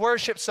hates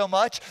worship so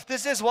much.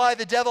 This is why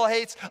the devil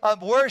hates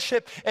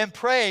worship and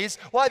praise.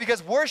 Why?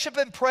 Because worship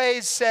and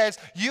praise says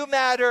you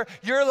matter,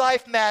 your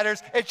life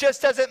matters. It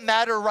just doesn't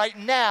matter right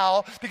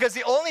now, because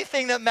the only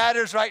thing that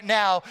matters right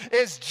now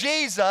is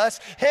Jesus,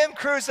 Him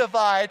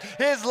crucified,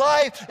 His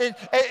life. And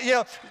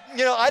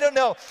I don't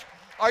know.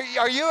 Are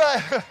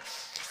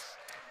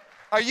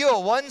you a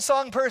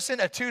one-song person,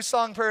 a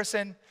two-song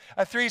person,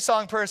 a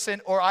three-song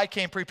person, or I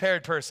came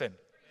prepared person?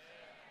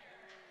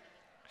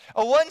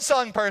 A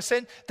one-song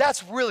person,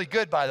 that's really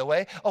good, by the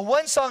way. A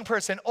one-song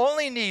person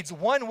only needs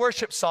one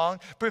worship song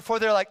before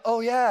they're like,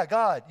 oh yeah,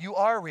 God, you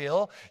are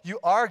real, you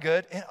are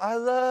good, and I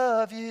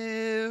love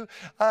you,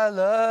 I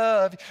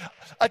love you.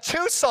 A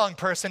two-song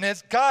person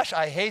is, gosh,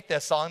 I hate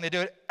this song. They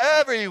do it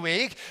every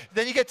week.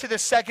 Then you get to the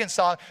second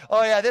song.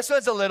 Oh yeah, this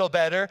one's a little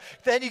better.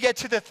 Then you get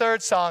to the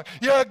third song.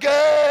 You're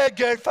good,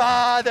 good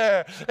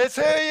Father. It's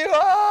who you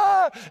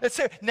are. It's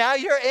who. Now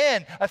you're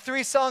in. A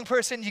three-song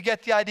person, you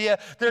get the idea.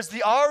 There's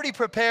the already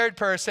prepared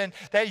person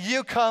that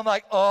you come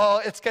like, oh,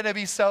 it's going to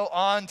be so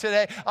on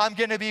today. I'm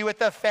going to be with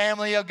the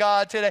family of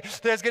God today.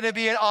 There's going to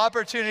be an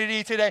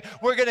opportunity today.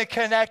 We're going to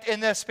connect in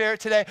the Spirit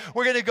today.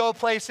 We're going to go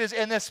places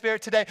in the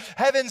Spirit today.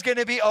 Heaven's going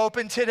to be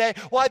open today.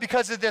 Why?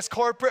 Because of this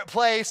corporate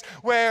place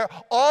where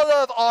all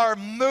of our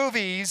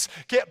movies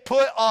get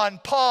put on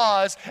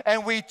pause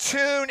and we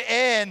tune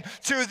in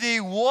to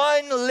the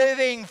one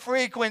living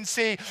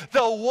frequency,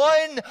 the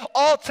one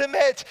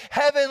ultimate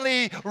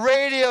heavenly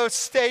radio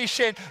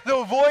station,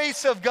 the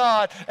voice of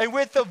God. And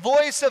with the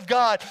voice of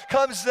God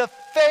comes the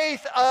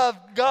faith of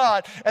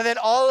God. And then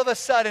all of a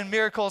sudden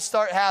miracles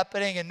start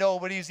happening and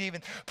nobody's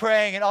even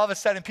praying, and all of a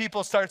sudden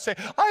people start saying,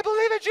 I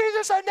believe in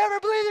Jesus, I never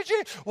believed in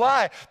Jesus.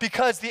 Why?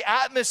 Because the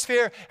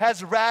atmosphere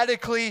has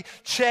radically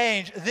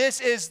changed.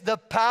 This is the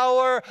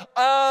power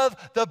of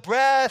the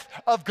breath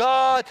of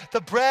God,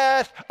 the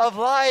breath of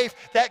life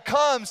that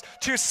comes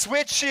to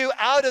switch you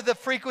out of the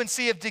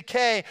frequency of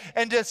decay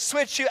and to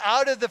switch you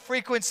out of the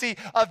frequency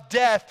of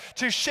death,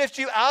 to shift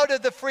you out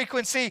of the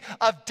frequency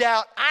of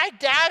doubt. I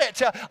doubt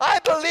it. I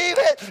believe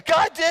it.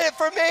 God did it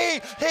for me.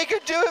 He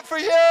could do it for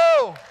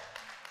you.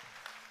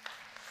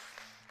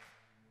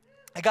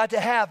 I got to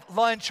have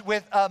lunch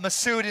with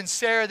Masood and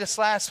Sarah this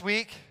last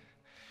week.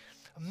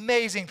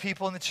 Amazing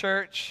people in the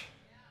church.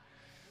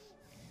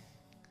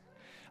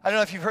 I don't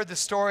know if you've heard the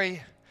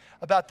story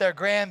about their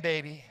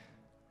grandbaby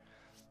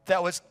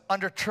that was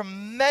under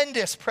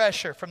tremendous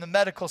pressure from the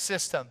medical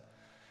system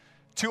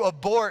to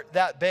abort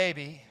that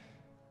baby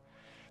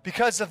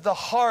because of the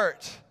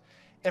heart.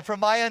 And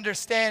from my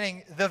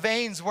understanding, the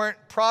veins weren't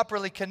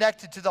properly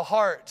connected to the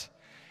heart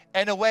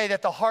in a way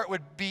that the heart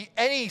would be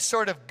any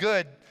sort of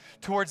good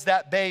towards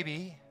that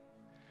baby.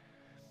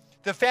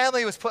 The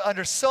family was put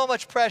under so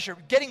much pressure,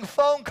 getting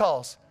phone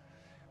calls.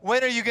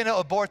 When are you going to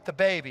abort the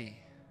baby?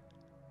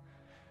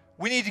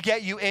 We need to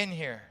get you in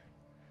here.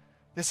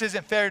 This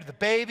isn't fair to the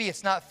baby.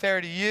 It's not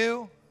fair to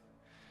you.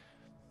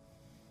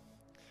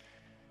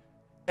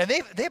 And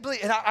they believe,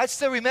 and I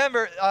still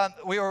remember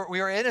we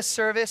were in a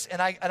service,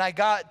 and I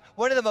got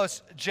one of the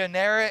most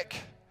generic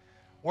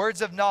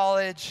words of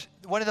knowledge,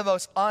 one of the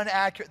most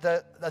inaccurate,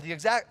 the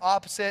exact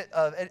opposite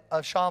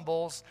of Sean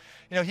Bowles.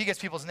 You know, he gets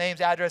people's names,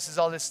 addresses,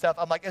 all this stuff.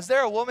 I'm like, is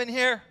there a woman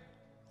here?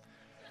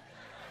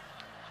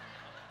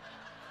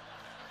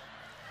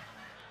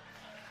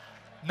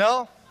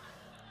 No.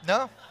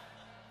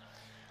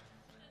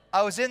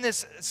 I was in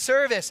this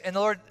service, and the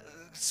Lord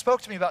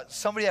spoke to me about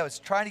somebody that was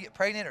trying to get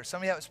pregnant, or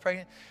somebody that was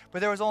pregnant, but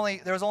there was only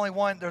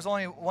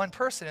one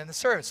person in the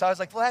service. So I was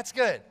like, well, that's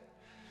good.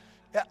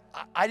 Yeah,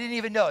 I didn't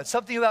even know. It's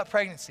something about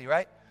pregnancy,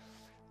 right?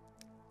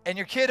 And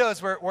your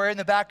kiddos were in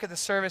the back of the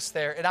service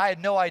there, and I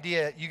had no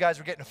idea you guys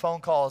were getting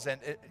phone calls,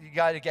 and you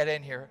got to get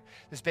in here.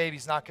 This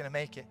baby's not going to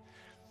make it.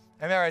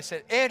 I remember I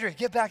said, Andrea,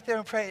 get back there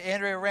and pray.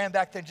 Andrea ran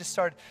back there and just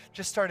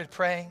started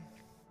praying.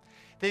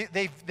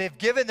 They've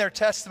given their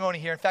testimony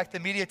here. In fact, the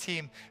media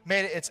team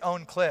made it its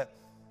own clip.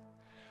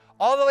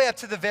 All the way up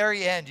to the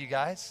very end, you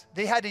guys.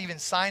 They had to even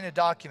sign a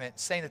document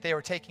saying that they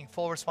were taking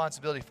full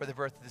responsibility for the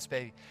birth of this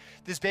baby.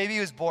 This baby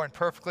was born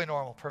perfectly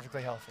normal,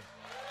 perfectly healthy.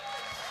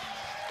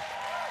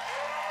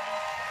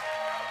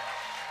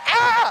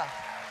 Ah!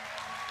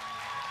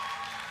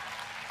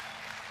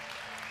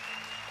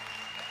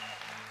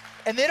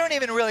 And they don't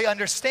even really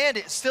understand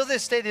it. Still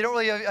this day, they don't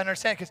really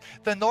understand it, because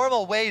the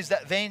normal ways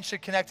that veins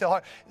should connect to the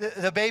heart,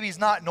 the baby's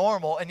not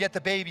normal, and yet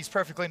the baby's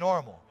perfectly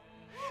normal.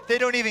 They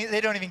don't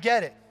even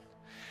get it.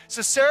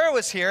 So Sarah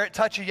was here at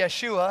Touch of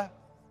Yeshua,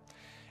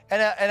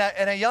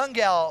 and a young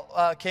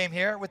gal came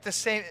here with the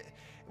same,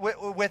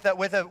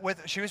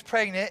 she was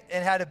pregnant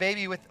and had a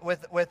baby with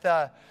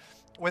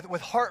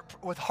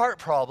heart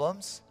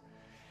problems,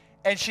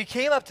 and she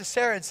came up to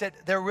Sarah and said,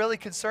 they're really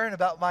concerned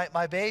about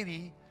my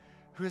baby,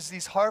 who has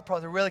these heart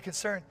problems. They're really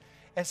concerned.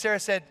 And Sarah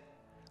said,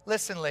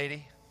 listen,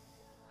 lady,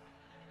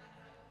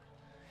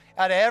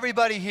 out of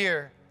everybody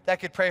here that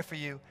could pray for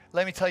you,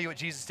 let me tell you what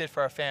Jesus did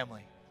for our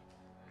family.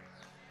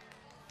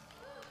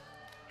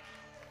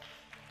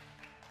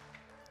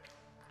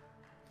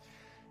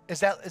 Is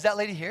that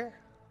lady here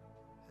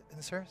in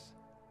the service?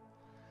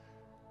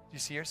 Do you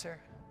see her, Sarah?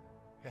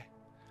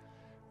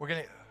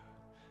 Okay.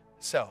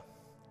 So,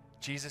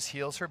 Jesus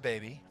heals her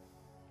baby.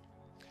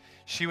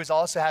 She was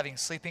also having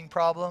sleeping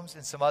problems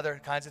and some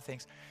other kinds of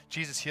things.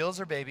 Jesus heals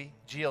her baby.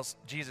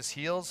 Jesus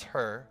heals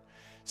her.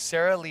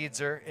 Sarah leads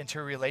her into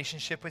a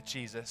relationship with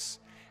Jesus.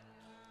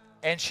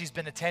 And she's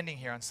been attending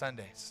here on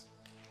Sundays.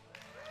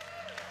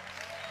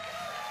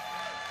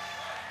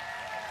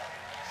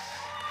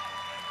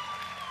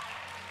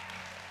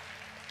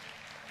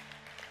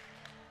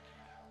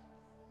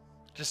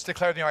 Just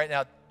declare to me right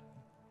now,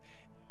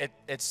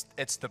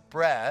 it's the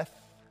breath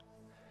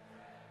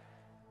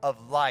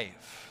of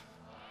life.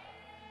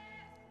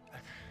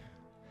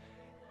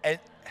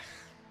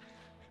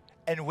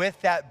 And with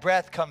that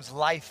breath comes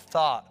life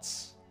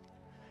thoughts,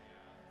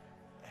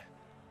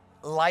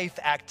 life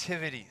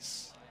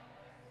activities.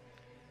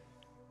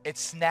 It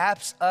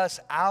snaps us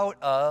out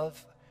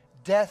of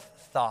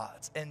death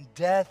thoughts and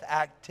death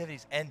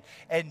activities and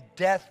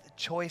death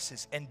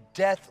choices and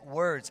death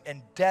words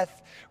and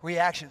death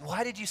reactions.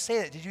 Why did you say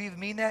that? Did you even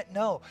mean that?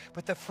 No.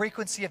 But the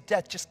frequency of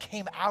death just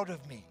came out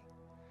of me.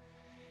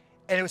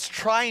 And it was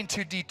trying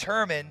to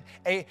determine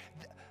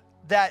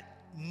that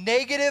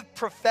negative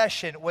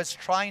profession was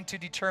trying to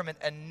determine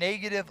a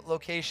negative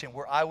location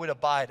where I would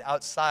abide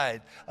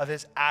outside of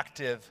his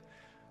active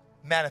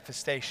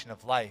manifestation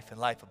of life and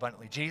life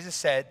abundantly. Jesus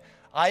said,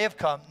 I have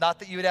come, not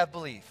that you would have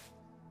belief.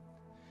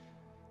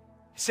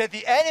 He said,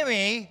 the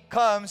enemy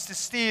comes to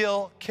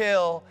steal,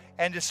 kill,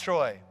 and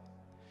destroy.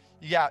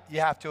 You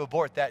have to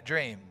abort that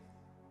dream.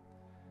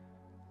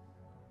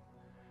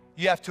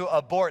 You have to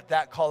abort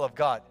that call of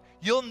God.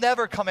 You'll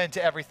never come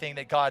into everything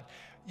that God,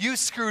 you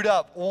screwed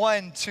up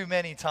one too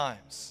many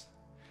times.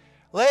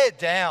 Lay it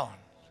down.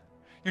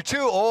 You're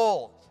too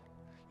old.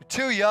 You're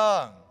too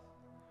young.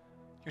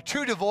 You're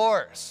too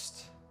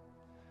divorced.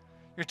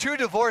 You're too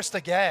divorced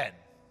again.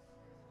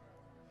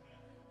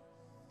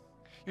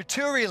 You're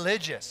too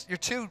religious. You're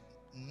too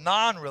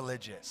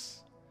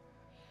non-religious.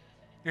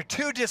 You're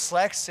too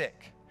dyslexic.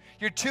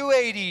 You're too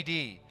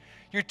ADD.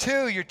 You're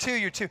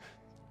too.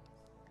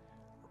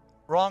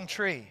 Wrong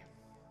tree.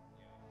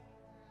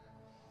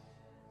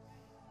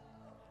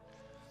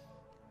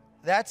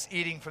 That's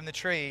eating from the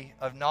tree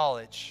of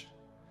knowledge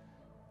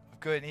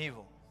of good and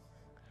evil.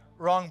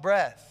 Wrong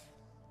breath.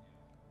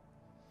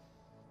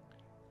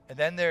 And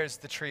then there's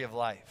the tree of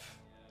life.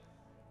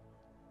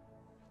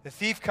 The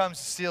thief comes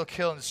to steal,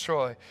 kill, and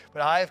destroy,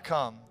 but I have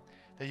come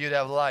that you'd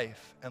have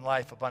life and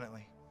life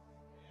abundantly.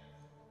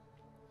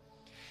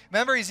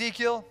 Remember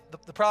Ezekiel,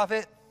 the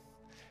prophet?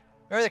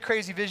 Remember the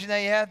crazy vision that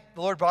he had?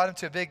 The Lord brought him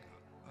to a big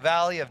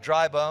valley of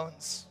dry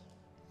bones.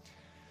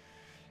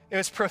 It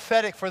was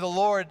prophetic for the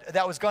Lord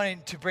that was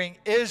going to bring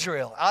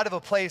Israel out of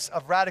a place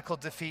of radical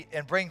defeat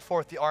and bring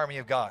forth the army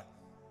of God.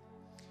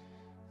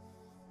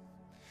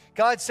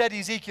 God said to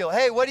Ezekiel,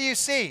 hey, what do you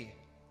see?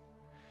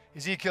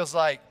 Ezekiel's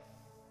like,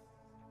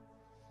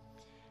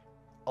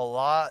 a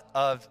lot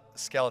of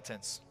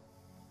skeletons.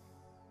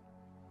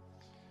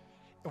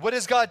 What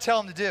does God tell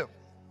him to do?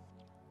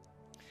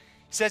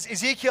 He says,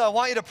 Ezekiel, I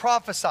want you to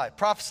prophesy.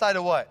 Prophesy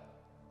to what?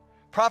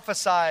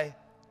 Prophesy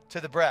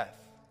to the breath.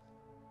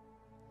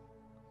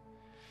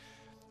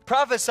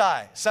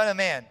 Prophesy, son of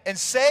man, and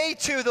say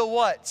to the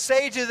what?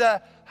 Say to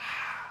the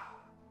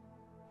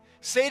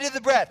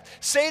breath.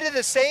 Say to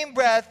the same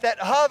breath that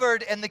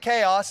hovered in the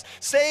chaos.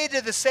 Say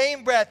to the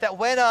same breath that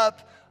went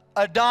up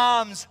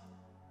Adam's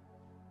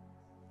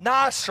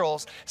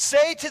nostrils.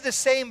 Say to the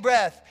same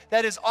breath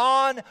that is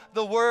on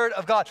the word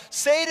of God.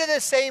 Say to the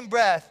same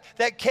breath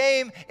that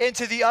came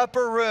into the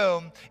upper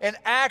room in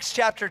Acts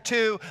chapter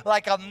 2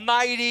 like a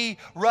mighty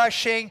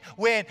rushing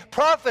wind.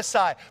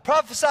 Prophesy.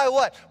 Prophesy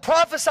what?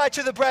 Prophesy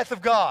to the breath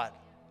of God.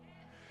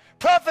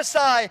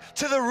 Prophesy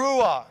to the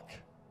Ruach.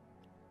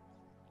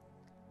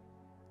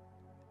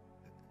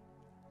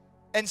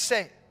 And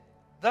say,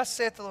 thus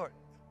saith the Lord,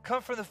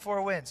 come from the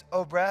four winds,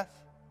 O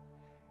breath.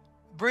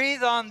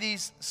 Breathe on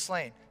these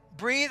slain.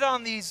 Breathe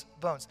on these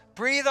bones.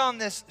 Breathe on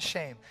this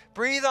shame.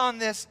 Breathe on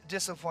this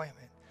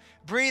disappointment.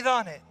 Breathe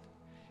on it.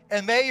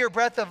 And may your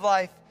breath of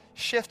life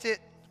shift it,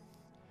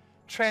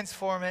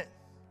 transform it,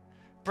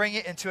 bring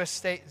it into a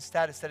state and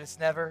status that it's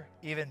never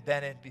even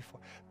been in before.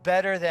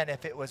 Better than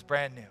if it was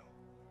brand new.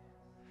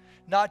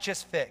 Not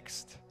just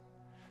fixed.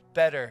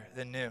 Better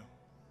than new.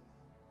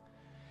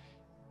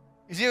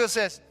 Ezekiel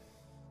says,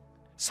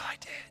 so I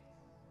did.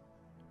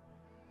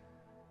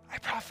 I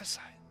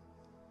prophesied.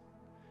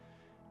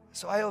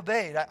 So I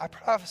obeyed. I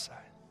prophesied.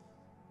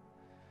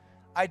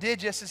 I did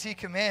just as he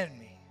commanded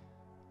me.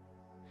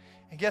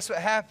 And guess what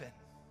happened?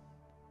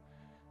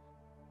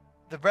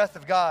 The breath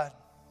of God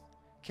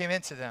came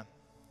into them.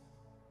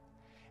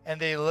 And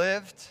they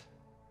lived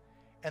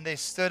and they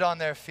stood on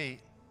their feet,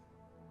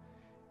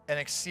 an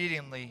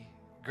exceedingly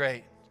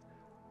great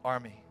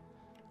army.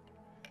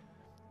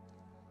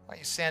 Why don't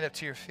you stand up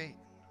to your feet?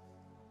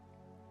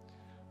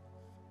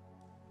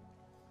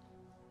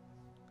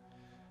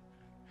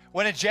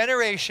 When a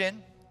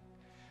generation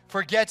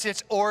forgets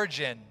its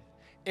origin,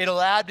 it'll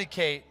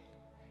abdicate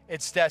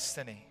its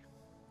destiny.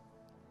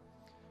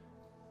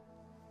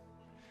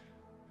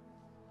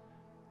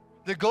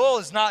 The goal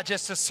is not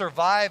just to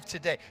survive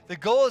today. The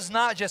goal is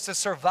not just to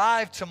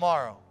survive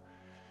tomorrow.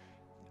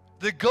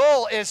 The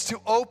goal is to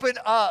open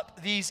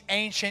up these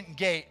ancient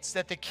gates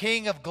that the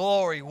King of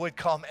Glory would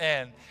come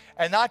in.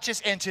 And not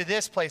just into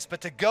this place,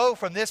 but to go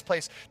from this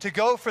place, to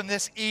go from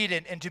this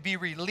Eden and to be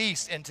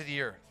released into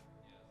the earth.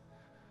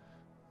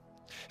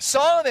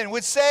 Solomon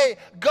would say,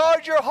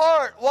 guard your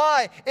heart.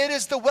 Why? It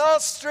is the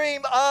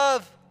wellstream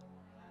of.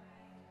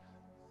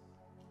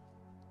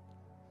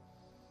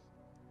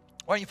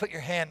 Why don't you put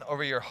your hand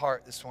over your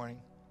heart this morning?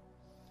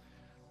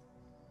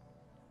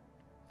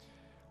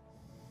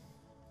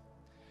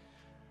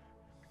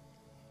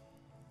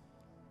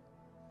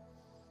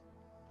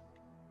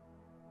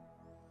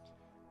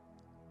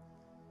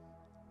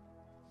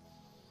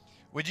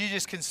 Would you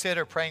just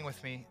consider praying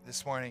with me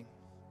this morning?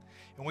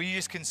 And will you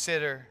just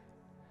consider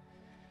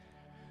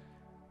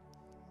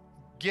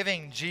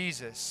giving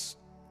Jesus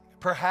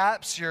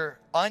perhaps your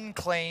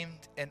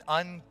unclaimed and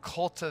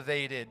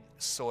uncultivated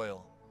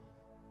soil?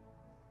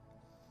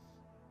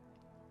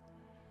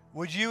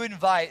 Would you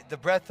invite the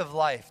breath of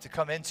life to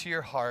come into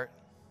your heart?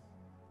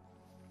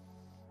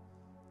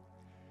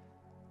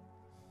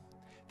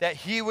 That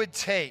he would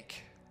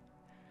take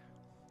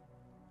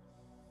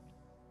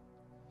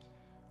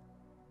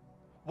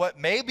what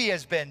maybe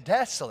has been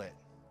desolate,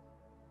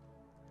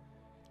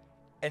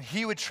 and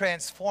he would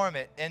transform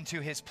it into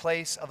his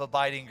place of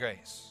abiding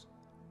grace.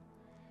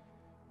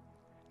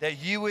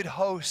 That you would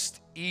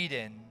host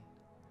Eden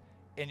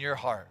in your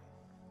heart.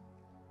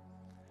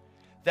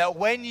 That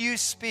when you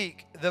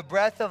speak, the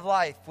breath of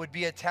life would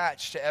be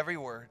attached to every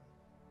word.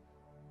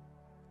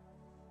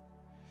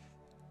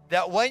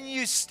 That when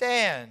you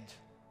stand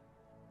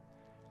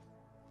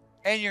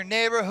in your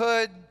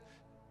neighborhood,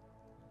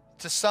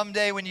 to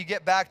someday when you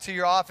get back to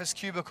your office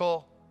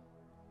cubicle,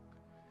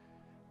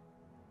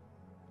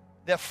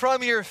 that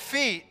from your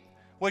feet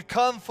would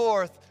come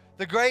forth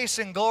the grace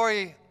and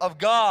glory of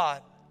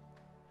God,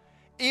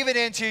 even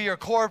into your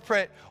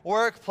corporate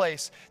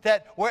workplace,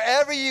 that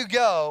wherever you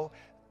go,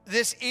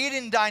 this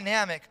Eden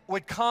dynamic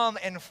would come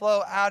and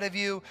flow out of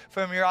you,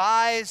 from your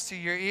eyes to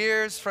your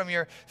ears, from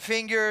your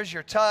fingers,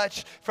 your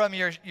touch, from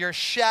your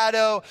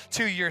shadow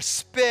to your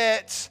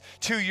spit,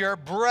 to your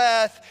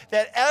breath,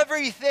 that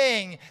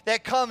everything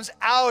that comes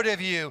out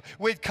of you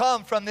would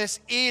come from this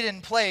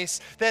Eden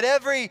place, that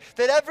every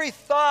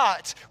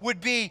thought would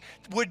be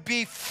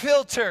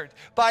filtered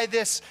by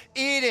this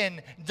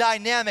Eden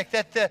dynamic,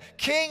 that the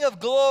King of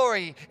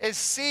Glory is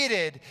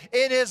seated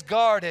in his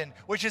garden,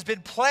 which has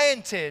been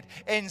planted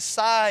in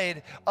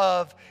inside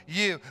of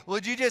you.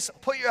 Would you just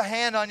put your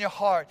hand on your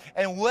heart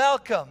and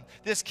welcome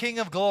this King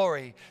of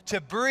Glory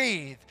to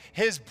breathe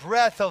his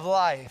breath of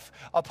life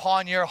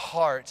upon your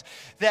heart?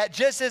 That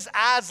just as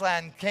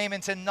Aslan came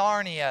into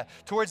Narnia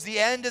towards the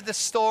end of the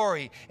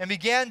story and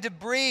began to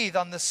breathe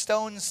on the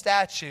stone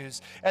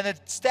statues, and the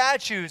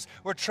statues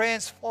were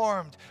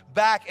transformed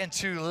back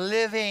into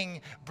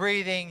living,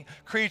 breathing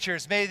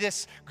creatures. May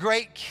this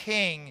great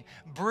King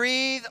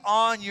breathe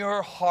on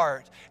your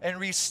heart and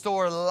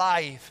restore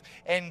life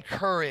and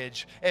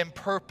courage and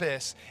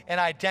purpose and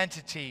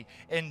identity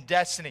and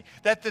destiny.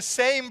 That the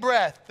same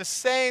breath, the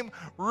same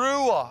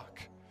ruach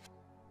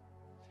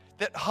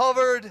that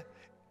hovered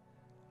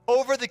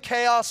over the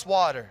chaos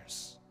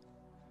waters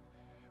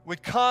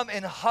would come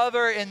and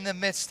hover in the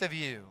midst of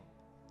you,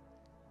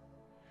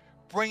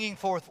 bringing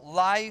forth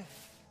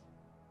life,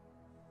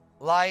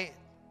 light,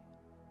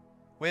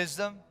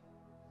 wisdom,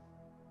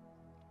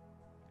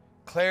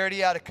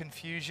 clarity out of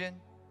confusion,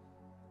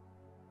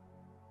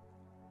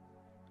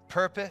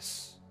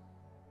 purpose,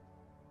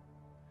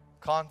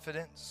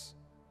 confidence,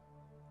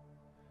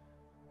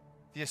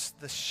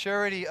 the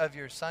surety of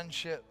your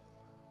sonship.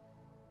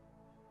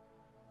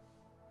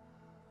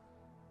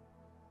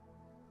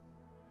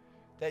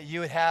 That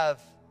you would have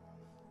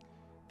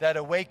that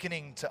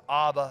awakening to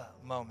Abba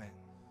moment.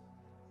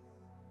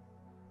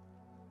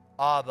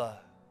 Abba,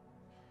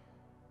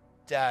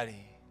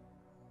 Daddy.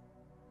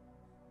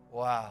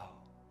 Wow.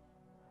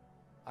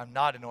 I'm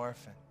not an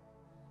orphan.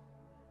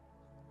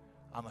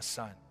 I'm a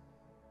son.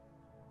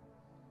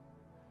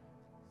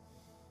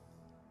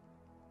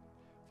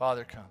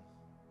 Father, come.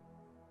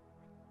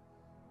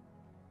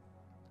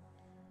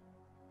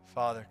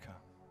 Father, come.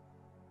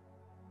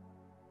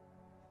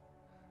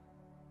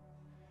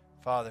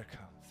 Father,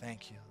 come.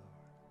 Thank you,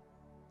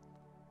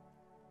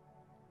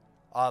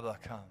 Lord. Abba,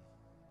 come.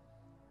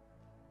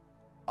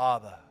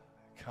 Abba,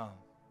 come.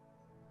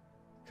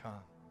 Come.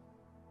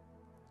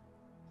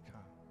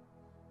 Come.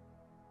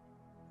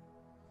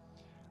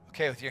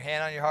 Okay, with your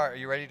hand on your heart, are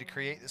you ready to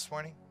create this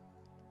morning?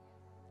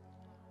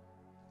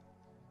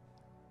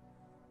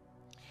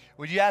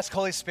 Would you ask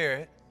Holy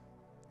Spirit?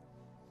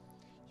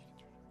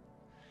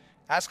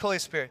 Ask Holy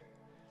Spirit,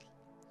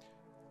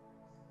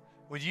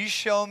 would you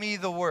show me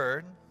the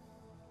word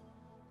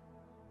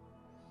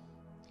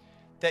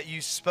that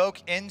you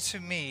spoke into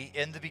me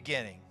in the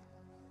beginning?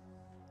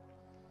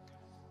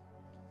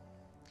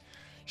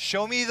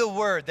 Show me the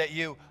word that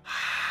you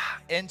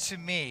into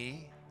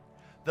me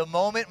the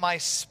moment my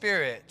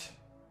spirit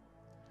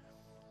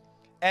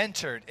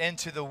entered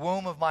into the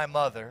womb of my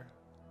mother.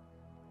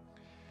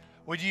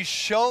 Would you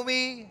show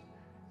me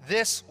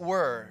this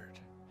word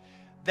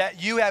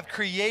that you have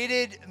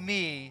created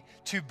me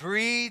to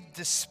breathe,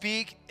 to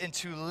speak, and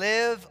to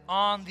live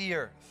on the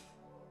earth?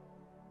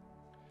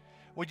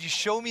 Would you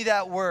show me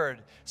that word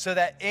so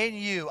that in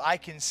you I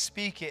can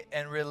speak it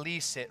and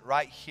release it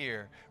right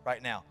here,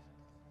 right now?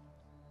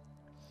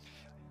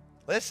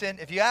 Listen,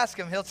 if you ask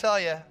him, he'll tell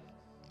you.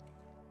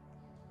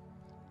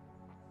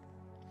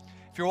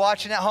 If you're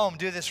watching at home,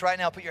 do this right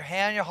now. Put your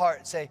hand on your heart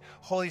and say,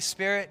 Holy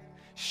Spirit,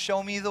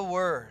 show me the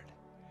word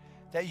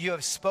that you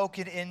have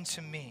spoken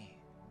into me.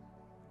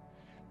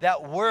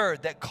 That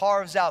word that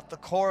carves out the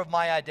core of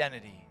my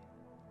identity.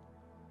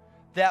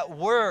 That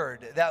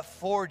word that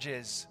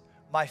forges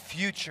my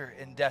future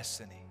and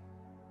destiny.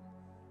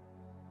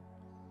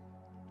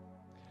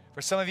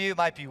 For some of you, it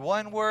might be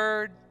one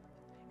word.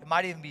 It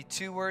might even be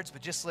two words,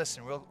 but just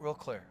listen real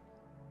clear.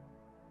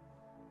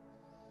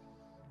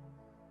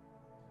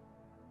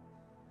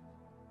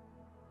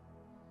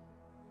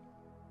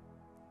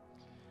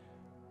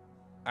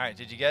 All right,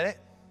 did you get it?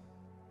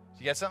 Did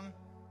you get something?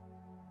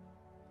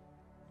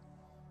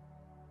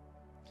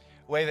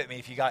 Wave at me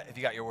if you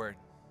got your word.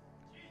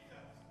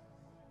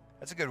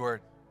 That's a good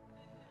word.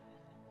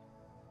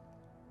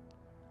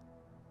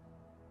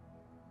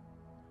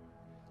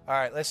 All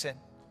right, listen.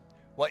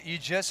 What you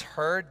just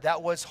heard,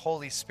 that was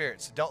Holy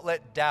Spirit. So don't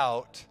let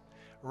doubt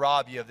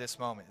rob you of this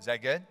moment. Is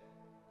that good?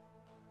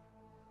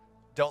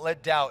 Don't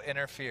let doubt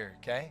interfere,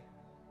 okay?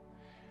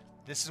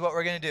 This is what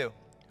we're going to do.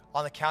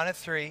 On the count of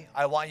 3,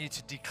 I want you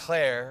to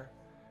declare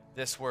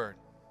this word.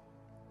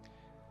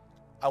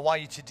 I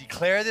want you to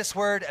declare this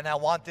word, and I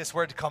want this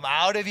word to come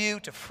out of you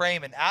to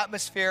frame an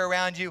atmosphere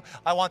around you.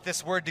 I want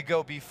this word to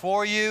go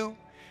before you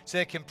so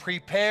it can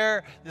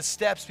prepare the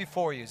steps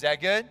before you. Is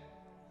that good?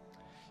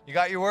 You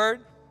got your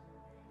word?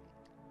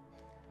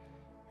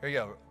 Here you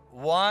go.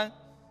 1. I'm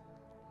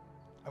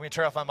going to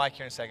turn off my mic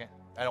here in a second.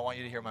 I don't want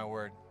you to hear my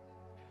word.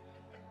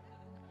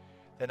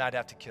 Then I'd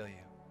have to kill you.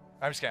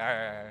 I'm just kidding. All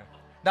right.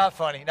 Not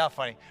funny. All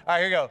right,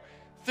 here we go.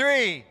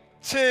 3,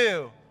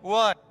 2,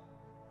 1.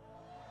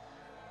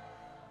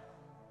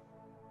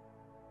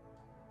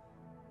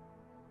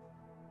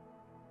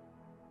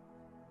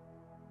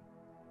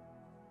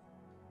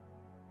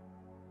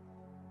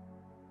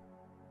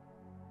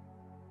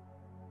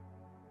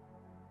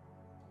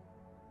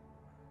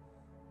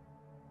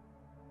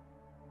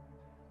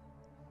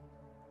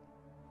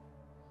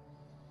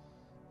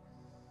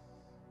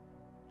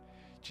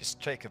 Just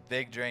take a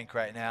big drink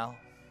right now.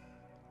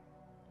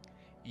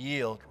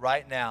 yield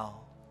right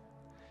now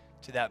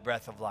to that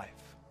breath of life.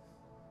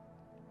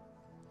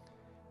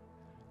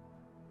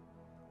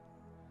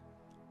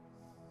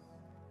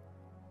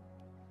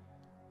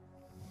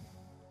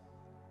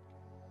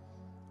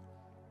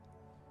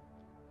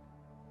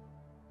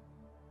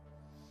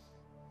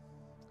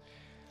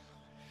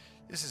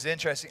 This is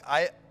interesting.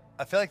 I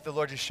feel like the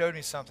Lord just showed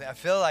me something. I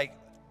feel like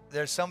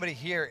there's somebody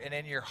here, and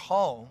in your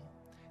home,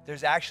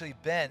 there's actually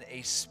been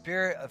a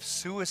spirit of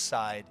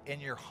suicide in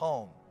your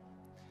home.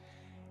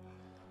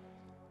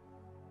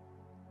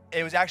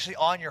 It was actually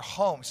on your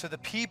home. So the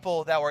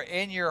people that were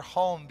in your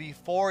home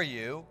before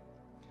you,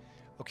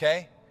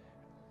 okay,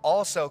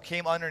 also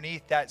came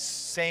underneath that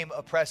same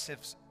oppressive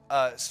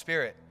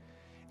spirit.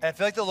 And I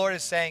feel like the Lord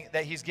is saying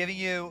that he's giving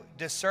you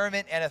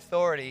discernment and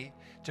authority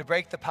to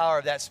break the power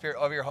of that spirit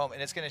over your home.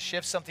 And it's going to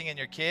shift something in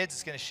your kids.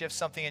 It's going to shift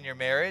something in your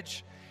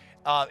marriage.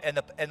 And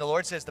the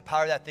Lord says the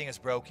power of that thing is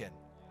broken.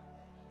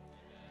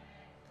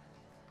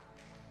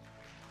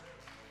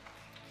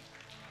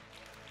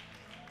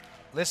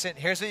 Listen,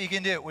 here's what you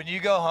can do. When you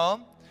go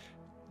home,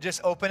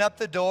 just open up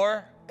the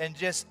door and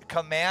just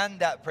command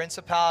that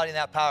principality and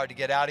that power to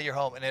get out of your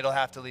home, and it'll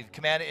have to leave.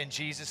 Command it in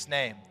Jesus'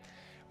 name,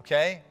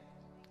 okay?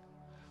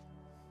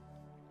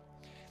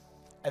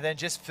 And then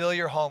just fill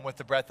your home with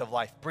the breath of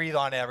life. Breathe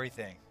on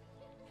everything.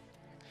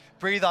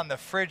 Breathe on the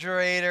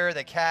refrigerator,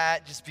 the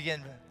cat. Just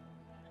begin.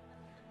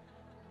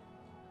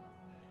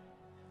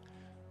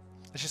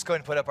 Let's just go ahead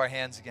and put up our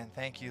hands again.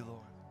 Thank you, Lord.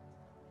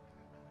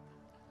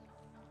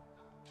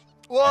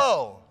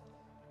 Whoa.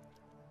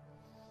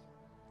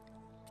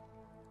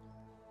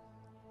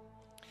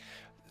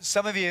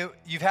 Some of you,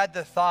 you've had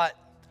the thought,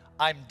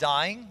 I'm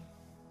dying.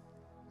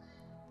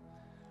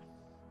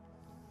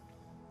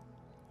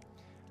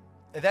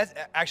 If that's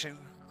actually,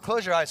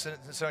 close your eyes.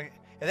 So if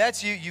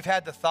that's you, you've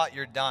had the thought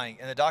you're dying,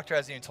 and the doctor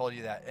hasn't even told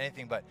you that,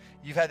 anything but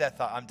you've had that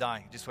thought, I'm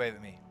dying. Just wave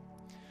at me.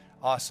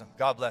 Awesome.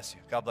 God bless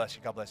you. God bless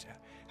you. God bless you.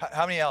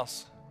 How many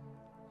else?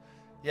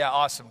 Yeah,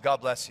 awesome. God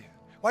bless you.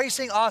 Why are you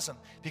saying awesome?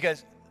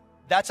 Because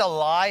that's a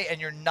lie, and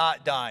you're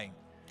not dying.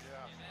 Yeah.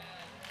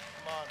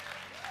 Come on.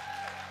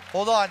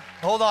 Hold on.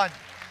 Hold on.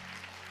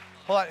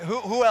 Hold on.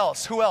 Who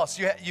else? Who else?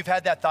 You've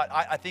had that thought.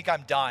 I think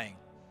I'm dying.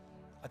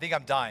 I think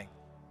I'm dying.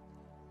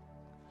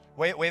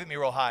 Wave at me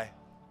real high.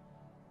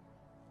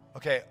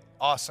 Okay,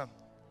 awesome.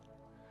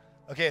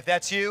 Okay, if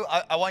that's you,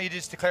 I want you to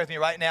just declare with me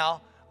right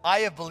now, I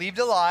have believed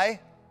a lie.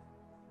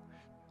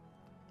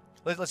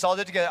 Let's all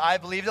do it together. I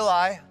have believed a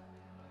lie,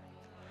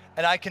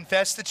 and I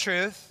confess the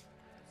truth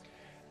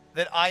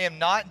that I am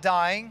not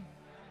dying.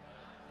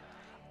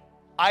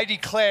 I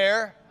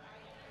declare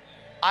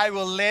I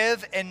will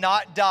live and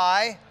not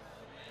die.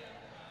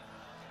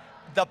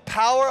 The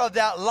power of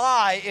that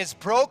lie is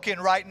broken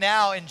right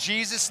now in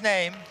Jesus'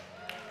 name.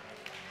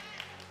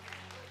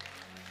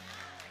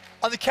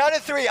 On the count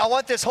of three, I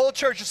want this whole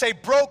church to say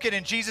broken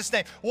in Jesus'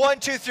 name. 1,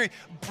 2, 3.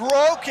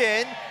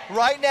 Broken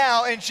right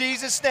now in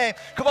Jesus' name.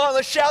 Come on,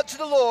 let's shout to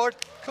the Lord.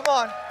 Come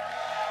on.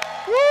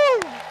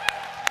 Woo!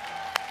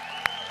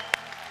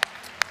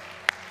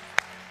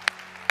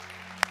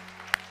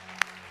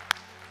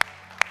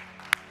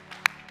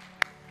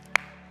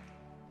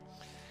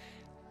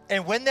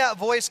 And when that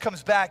voice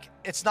comes back,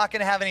 it's not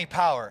going to have any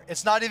power.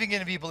 It's not even going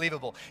to be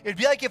believable. It'd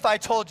be like if I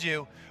told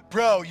you,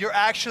 bro, you're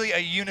actually a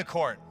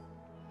unicorn.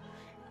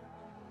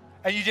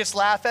 And you just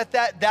laugh at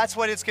that. That's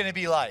what it's going to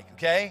be like,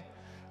 okay?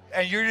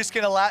 And you're just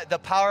going to laugh. The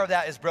power of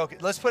that is broken.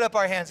 Let's put up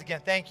our hands again.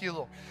 Thank you,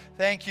 Lord.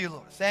 Thank you,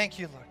 Lord. Thank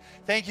you, Lord.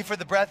 Thank you for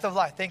the breath of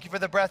life. Thank you for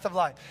the breath of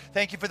life.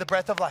 Thank you for the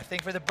breath of life.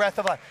 Thank you for the breath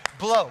of life.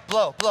 Blow,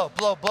 blow, blow,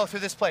 blow, blow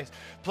through this place.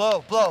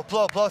 Blow, blow,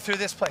 blow, blow through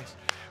this place.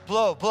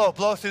 Blow, blow,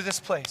 blow through this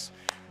place.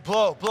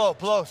 Blow, blow,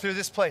 blow through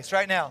this place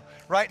right now,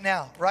 right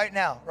now, right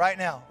now, right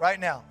now, right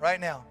now, right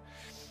now.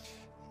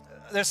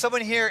 There's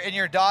someone here and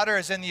your daughter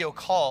is in the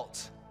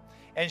occult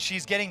and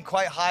she's getting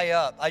quite high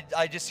up.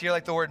 I just hear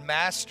like the word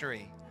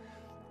mastery.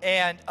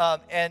 And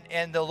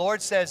the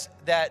Lord says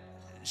that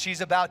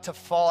she's about to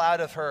fall out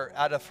of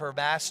her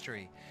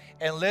mastery.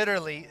 And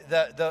literally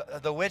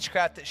the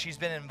witchcraft that she's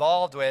been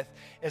involved with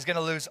is going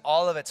to lose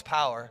all of its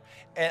power.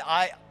 And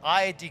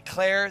I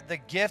declare the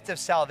gift of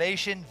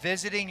salvation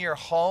visiting your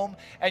home,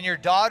 and your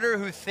daughter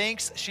who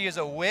thinks she is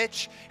a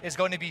witch is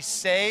going to be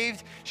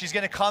saved. She's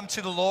going to come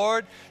to the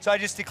Lord. So I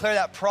just declare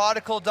that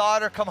prodigal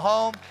daughter, come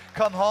home,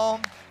 come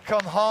home,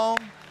 come home,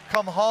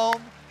 come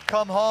home,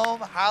 come home.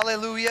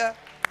 Hallelujah,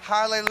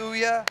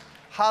 hallelujah,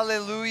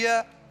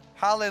 hallelujah,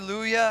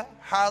 hallelujah,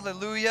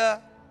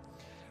 hallelujah,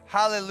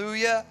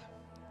 hallelujah,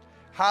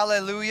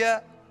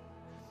 hallelujah,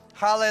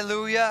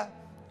 hallelujah,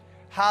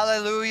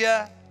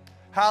 hallelujah,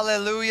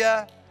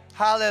 hallelujah,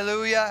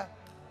 hallelujah.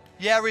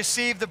 Yeah,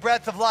 receive the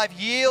breath of life.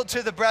 Yield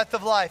to the breath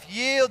of life.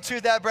 Yield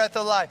to that breath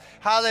of life.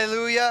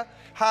 Hallelujah,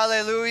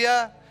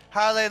 hallelujah,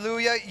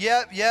 hallelujah.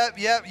 Yep,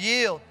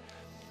 yield.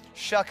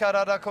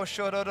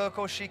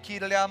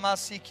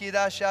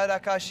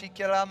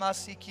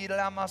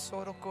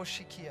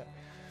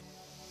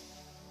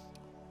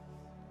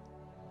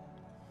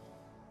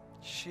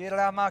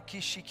 Shirama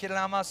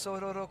kishikilama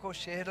sororoko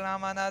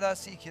shirama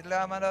narasi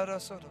kilama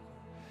narasoro.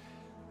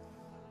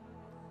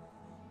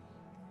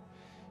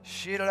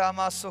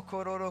 Shirama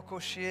sokororoko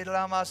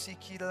shirama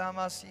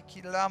sikilama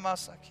sikilama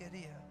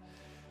sakiria.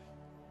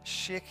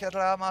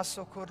 Shikirama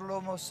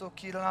sokorlomo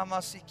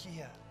sokilama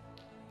sikia.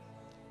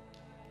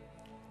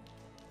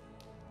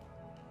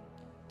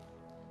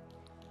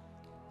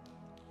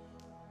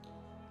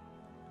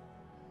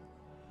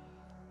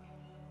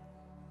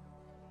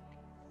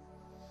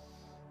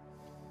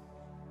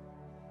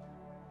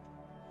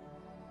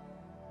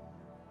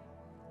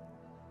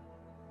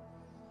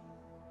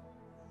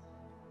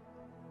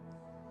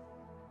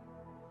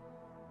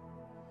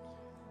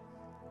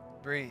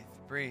 Breathe,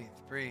 breathe,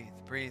 breathe,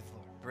 breathe,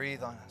 Lord.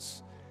 Breathe on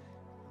us.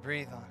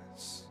 Breathe on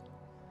us.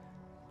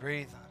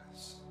 Breathe on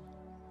us.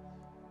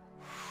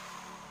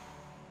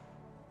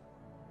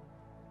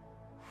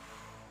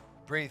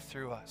 Breathe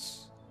through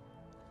us.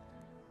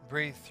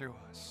 Breathe through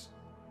us.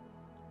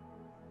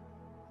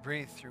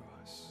 Breathe through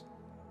us.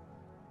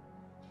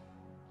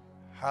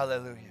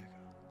 Hallelujah.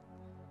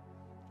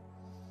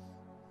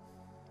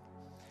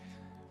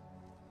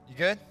 You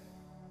good?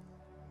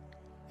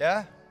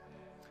 Yeah?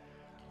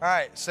 All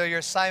right, so your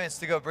assignment's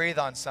to go breathe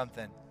on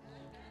something.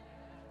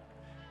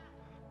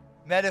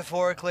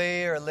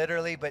 Metaphorically or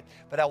literally, but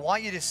I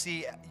want you to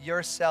see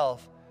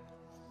yourself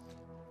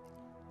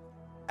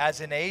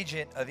as an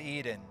agent of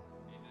Eden,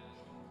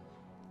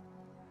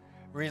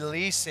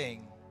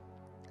 releasing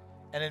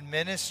and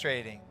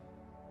administrating,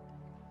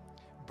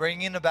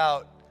 bringing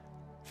about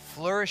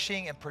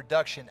flourishing and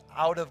production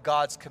out of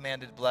God's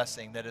commanded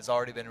blessing that has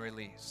already been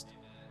released.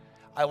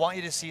 I want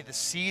you to see the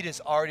seed has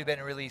already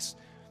been released,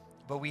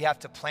 but we have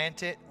to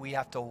plant it, we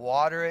have to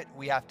water it,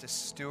 we have to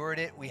steward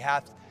it, we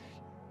have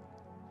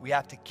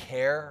to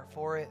care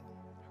for it.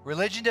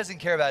 Religion doesn't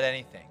care about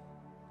anything.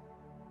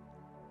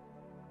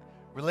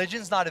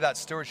 Religion's not about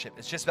stewardship,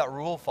 it's just about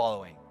rule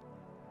following.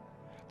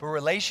 But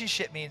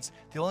relationship means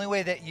the only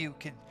way that you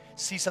can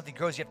see something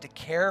grows, you have to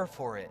care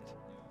for it.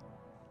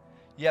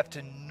 You have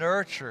to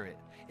nurture it.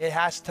 It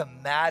has to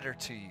matter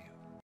to you.